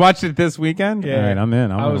fucking You watched it this weekend? Yeah. All right, I'm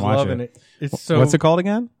in. I'm I gonna was watch loving it. It's so What's it called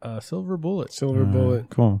again? Silver Bullet. Silver Bullet.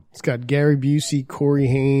 Cool. It's got Gary Busey, Corey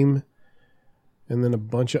Haim, and then a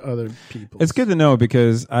bunch of other people. It's good to know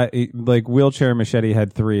because like Wheelchair Machete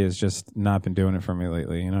Head 3 has just not been doing it for me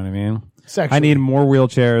lately. You know what I mean? Sexually. I need more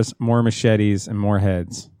wheelchairs, more machetes, and more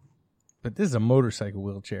heads. But this is a motorcycle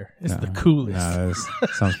wheelchair. It's the coolest. That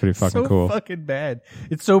sounds pretty fucking so cool. fucking bad.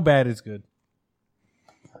 It's so bad it's good.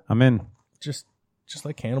 I'm in. Just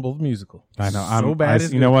like Cannibal the Musical. I know. So bad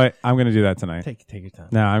it's you know good. what? I'm going to do that tonight. Take your time.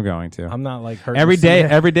 No, I'm going to. I'm not like hurting Every to see day,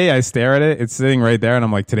 it. every day I stare at it. It's sitting right there, and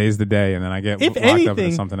I'm like, today's the day, and then I get If locked up into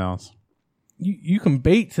anything, something else. You can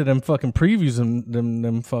bait to them fucking previews and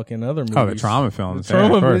them fucking other movies. Oh, the trauma films. The Yeah,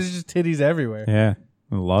 trauma of course. there's just titties everywhere. Yeah,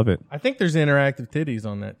 I love it. I think there's interactive titties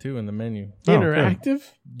on that too in the menu. Oh, interactive.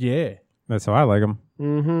 Yeah. That's how I like them.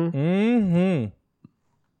 Mm-hmm.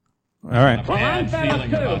 All right. Bad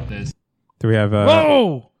feeling about this. Do we have?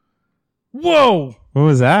 Whoa! Whoa! What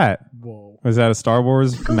was that? Whoa. Was that a Star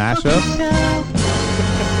Wars mashup?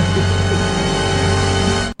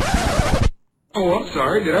 Oh, I'm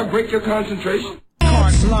sorry. Did I break your concentration?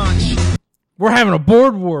 We're having a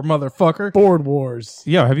board war, motherfucker. Board Wars.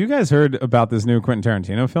 Yo, have you guys heard about this new Quentin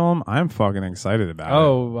Tarantino film? I'm fucking excited about it.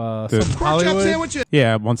 Oh, Dude. some Hollywood.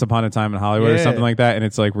 Yeah, Once Upon a Time in Hollywood or Yeah. something like that, and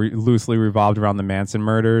it's like loosely revolved around the Manson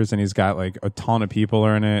murders, and he's got like a ton of people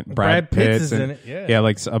are in it. Brad Pitt is and, in it, yeah.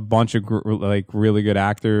 like a bunch of like really good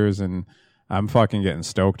actors, and I'm fucking getting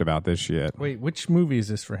stoked about this shit. Wait, which movie is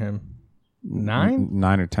this for him? 9?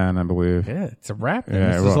 9 or 10, I believe. Yeah, it's a wrap. Yeah,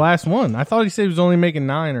 This is his last one. I thought he said he was only making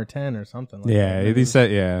 9 or 10 or something. Like Yeah, that. he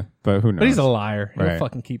said but who knows? But he's a liar. He'll Right.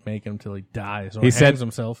 fucking keep making them until he dies or He hangs said-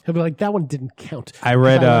 himself. He'll be like, that one didn't count. I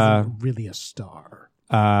read, That wasn't really a star.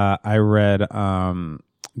 I read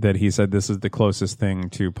that he said this is the closest thing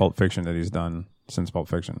to Pulp Fiction that he's done since Pulp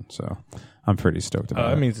Fiction. So I'm pretty stoked about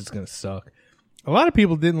That it. means it's gonna suck. A lot of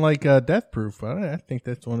people didn't like Death Proof. I think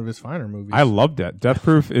that's one of his finer movies. I loved it. Death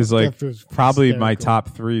Proof is like Death Proof's probably my hysterical. top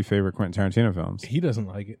 3 favorite Quentin Tarantino films. He doesn't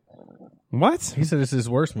like it. What? He said it's his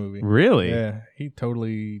worst movie. Really? Yeah, he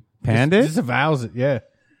totally panned it. Disavows it. Yeah.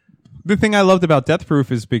 The thing I loved about Death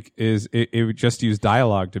Proof is it would just use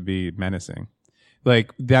dialogue to be menacing.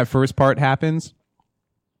 Like that first part happens,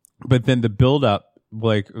 but then the build up,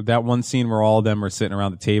 like that one scene where all of them are sitting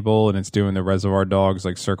around the table and it's doing the Reservoir Dogs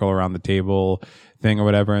like circle around the table thing or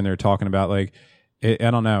whatever, and they're talking about like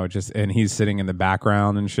I don't know, just and he's sitting in the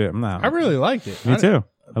background and shit. I really liked it. Me too.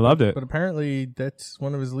 I loved it. But apparently that's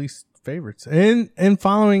one of his least favorites. And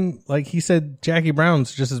following, like he said, Jackie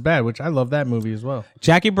Brown's just as bad, which I love that movie as well.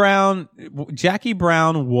 Jackie Brown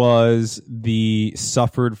was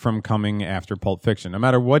suffered from coming after Pulp Fiction. No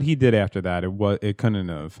matter what he did after that, it couldn't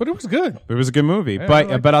have. But it was good. It was a good movie.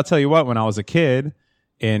 Yeah, but I'll tell you what, when I was a kid,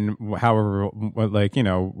 in however, like, you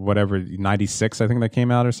know, whatever, 96, I think that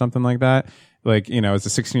came out or something like that. Like, you know, as a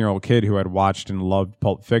 16-year-old kid who had watched and loved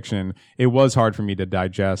Pulp Fiction, it was hard for me to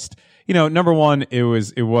digest. You know, number one, it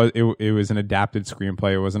was an adapted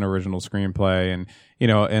screenplay. It was an original screenplay, and you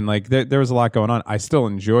know, and like there was a lot going on. I still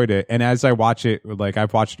enjoyed it, and as I watch it, like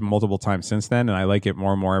I've watched it multiple times since then, and I like it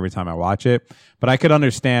more and more every time I watch it. But I could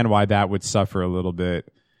understand why that would suffer a little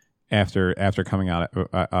bit after coming out,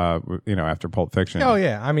 you know, after Pulp Fiction. Oh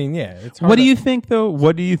yeah, I mean, yeah. It's hard. What do you think though?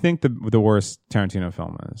 What do you think the worst Tarantino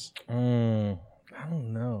film is? I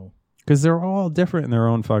don't know. Because they're all different in their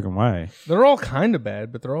own fucking way. They're all kind of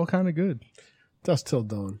bad, but they're all kind of good. Dusk Till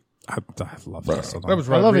Dawn. I love Dusk Till Dawn. That was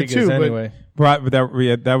Rodriguez anyway. But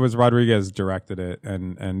that was Rodriguez directed it,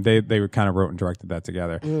 and they kind of wrote and directed that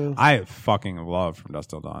together. Yeah. I fucking love From Dusk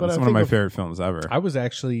Till Dawn. It's one of my favorite films ever. I was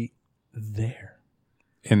actually there.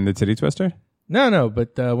 In the Titty Twister? No,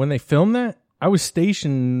 but when they filmed that, I was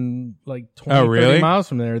stationed like 30 miles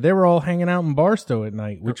from there. They were all hanging out in Barstow at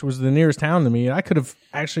night, which was the nearest town to me. I could have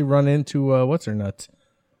actually run into, what's her nuts?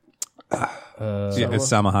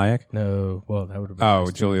 Salma Hayek? No. Well, that would have been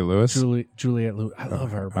nice Julia Lewis? Juliette Lewis. I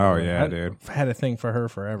love her. Dude. I've had a thing for her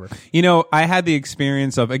forever. You know, I had the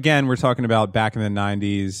experience of, again, we're talking about back in the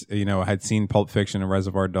 90s, you know, I had seen Pulp Fiction and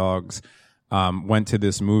Reservoir Dogs. Went to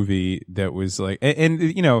this movie that was like, and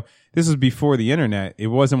you know, this was before the internet. It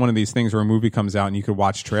wasn't one of these things where a movie comes out and you could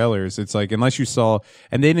watch trailers. It's like, unless you saw,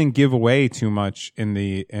 and they didn't give away too much in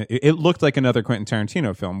it looked like another Quentin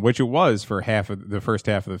Tarantino film, which it was for the first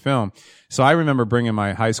half of the film. So I remember bringing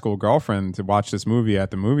my high school girlfriend to watch this movie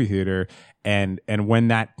at the movie theater. And when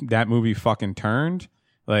that movie fucking turned,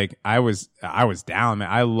 like I was down, man.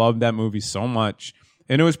 I loved that movie so much.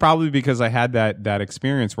 And it was probably because I had that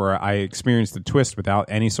experience where I experienced the twist without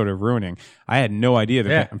any sort of ruining. I had no idea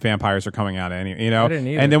that vampires are coming out of any, you know. I didn't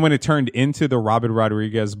either. And then when it turned into the Robert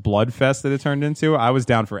Rodriguez blood fest that it turned into, I was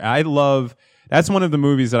down for it. That's one of the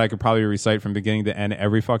movies that I could probably recite from beginning to end,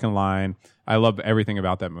 every fucking line. I love everything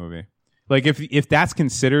about that movie. Like if that's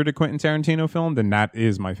considered a Quentin Tarantino film, then that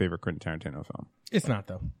is my favorite Quentin Tarantino film. It's not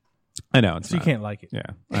though. I know it's so not. You can't like it. Yeah,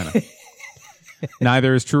 I know.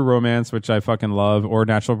 Neither is True Romance, which I fucking love, or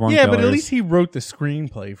Natural Born Killers. Killers. But at least he wrote the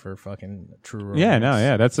screenplay for fucking True Romance. Yeah, no,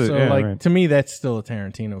 yeah, that's so like to me that's still a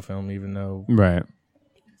Tarantino film, even though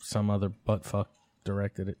some other buttfuck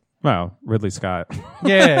directed it. Well, Ridley Scott.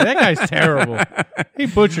 Yeah, that guy's terrible. He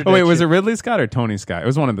butchered. Oh wait, was it Ridley Scott or Tony Scott? It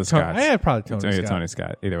was one of the Scotts. Yeah, probably Tony Scott. Tony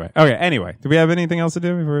Scott. Either way. Okay. Anyway, do we have anything else to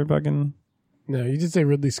do before we fucking? No, you did say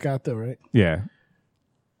Ridley Scott though, right? Yeah.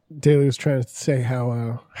 Daly was trying to say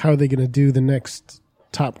how are they going to do the next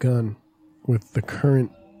Top Gun with the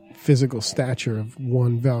current physical stature of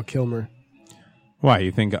one Val Kilmer. Why,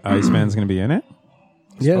 you think Iceman's going to be in it?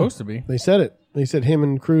 Yeah, supposed to be. They said it. They said him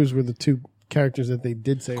and Cruise were the two characters that they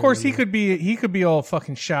did say. Of course, he could be all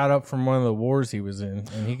fucking shot up from one of the wars he was in,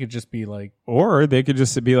 and he could just be like, or they could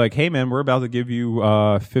just be like, "Hey, man, we're about to give you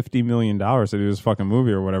 $50 million to do this fucking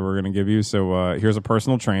movie or whatever we're going to give you. So here's a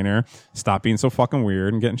personal trainer. Stop being so fucking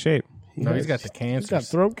weird and get in shape." He's got the cancer. He's got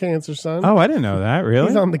throat cancer, son. Oh, I didn't know that. Really?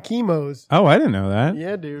 He's on the chemos. Oh, I didn't know that.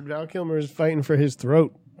 Yeah, dude. Val Kilmer is fighting for his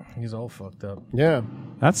throat. He's all fucked up. Yeah.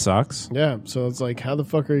 That sucks. Yeah. So it's like, how the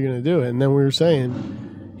fuck are you going to do it? And then we were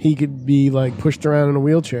saying he could be like pushed around in a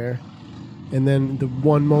wheelchair. And then the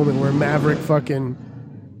one moment where Maverick fucking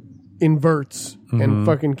inverts and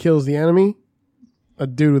fucking kills the enemy, a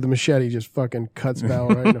dude with a machete just fucking cuts Val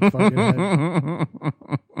right in the fucking head.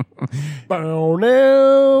 That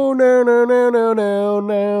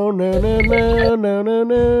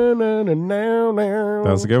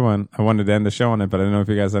was a good one. I wanted to end the show on it, but I don't know if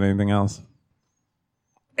you guys had anything else.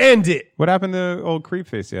 End it. What happened to old creep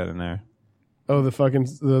face you had in there? Oh,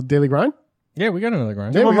 the Daily Grind? Yeah, we got another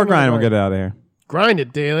grind. Yeah, one more grind and we'll get out of here. Grind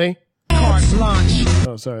it, Daily. Oh,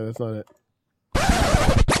 sorry, that's not it.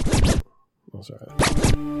 Oh, sorry.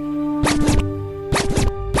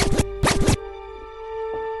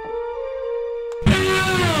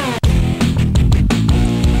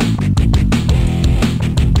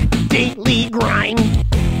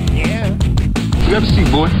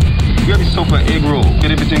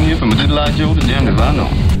 Get everything here from a little eye Joe to damn if I know.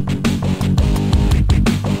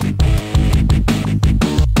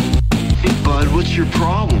 Hey, bud, what's your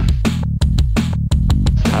problem?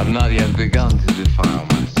 I've not yet begun to defile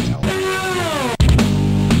myself.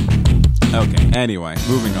 Okay, anyway,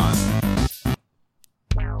 moving on.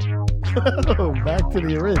 Back to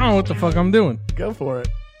the I original. don't know what the fuck I'm doing. Go for it.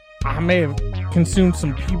 I may have consumed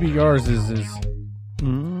some PBRs.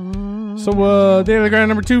 So, Daily Grind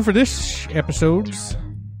number 2 for this episodes.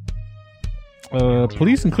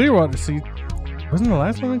 Police in Clearwater. See, wasn't the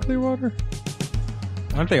last one in Clearwater?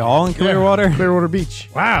 Aren't they all in Clearwater? Yeah. Clearwater Beach.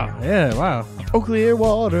 Wow. Yeah, wow. Oh,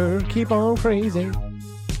 Clearwater, keep on crazy.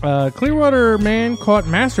 Clearwater man caught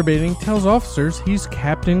masturbating tells officers he's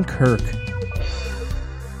Captain Kirk.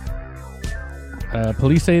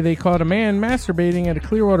 Police say they caught a man masturbating at a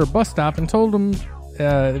Clearwater bus stop and told him,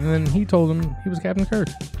 and then he told them he was Captain Kirk.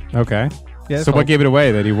 Okay. Yeah, so what gave it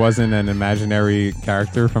away? That he wasn't an imaginary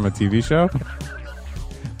character from a TV show?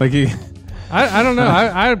 Like he... I don't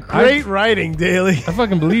know. Great writing, Daily. I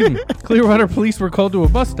fucking believe him. Clearwater police were called to a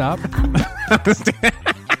bus stop.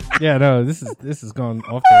 Yeah, no, this is gone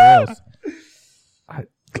off the rails.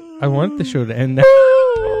 I want the show to end now.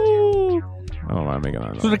 I don't want to make it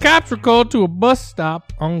on. So the cops were called to a bus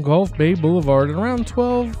stop on Gulf Bay Boulevard at around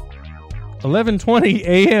 11:20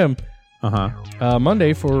 a.m.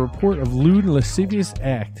 Monday for a report of lewd and lascivious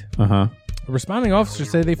act. The responding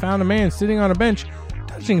officers say they found a man sitting on a bench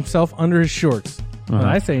touching himself under his shorts. Well,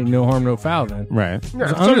 I say no harm, no foul then. Right.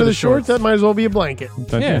 Yeah, under the shorts, that might as well be a blanket.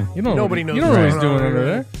 Yeah, Nobody knows. You don't know what he's doing under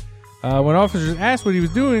there. When officers asked what he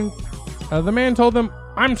was doing, the man told them,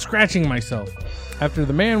 "I'm scratching myself." After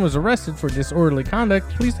the man was arrested for disorderly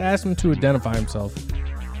conduct, police asked him to identify himself.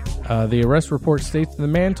 The arrest report states the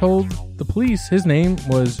man told the police his name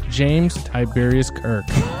was James Tiberius Kirk.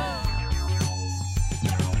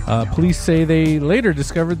 Police say they later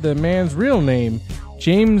discovered the man's real name,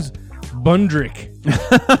 James Bundrick.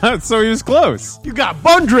 So he was close. You got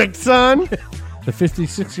Bundrick, son. The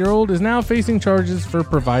 56-year-old is now facing charges for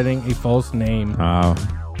providing a false name. Oh.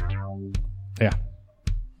 Yeah.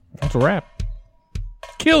 That's a wrap.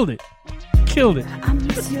 Killed it.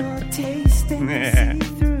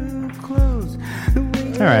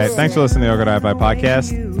 All right. Thanks for listening to the Yoga Drive-By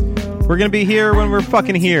podcast. We're going to be here when we're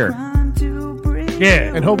fucking here.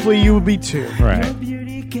 Yeah. And hopefully you will be too. Right.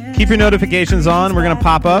 Keep your notifications on. We're going to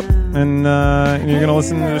pop up and you're going to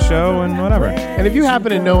listen to the show and whatever. And if you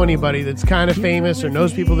happen to know anybody that's kind of famous or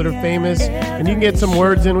knows people that are famous and you can get some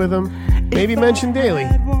words in with them, maybe mention Daily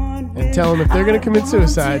and tell them if they're going to commit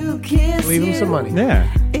suicide, leave them some money. Yeah.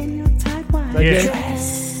 Okay?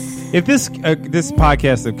 If this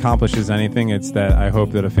podcast accomplishes anything, it's that I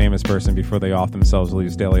hope that a famous person, before they off themselves,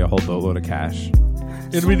 leaves Daily a whole boatload of cash.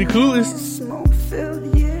 It'll be the coolest.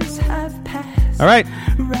 All right.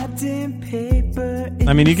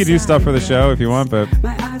 I mean, you could do stuff for the show if you want, but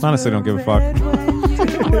honestly, don't give a fuck.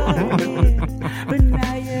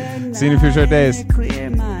 See you in a few short days.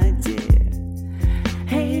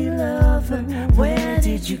 Hey, lover, where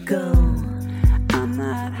did you go?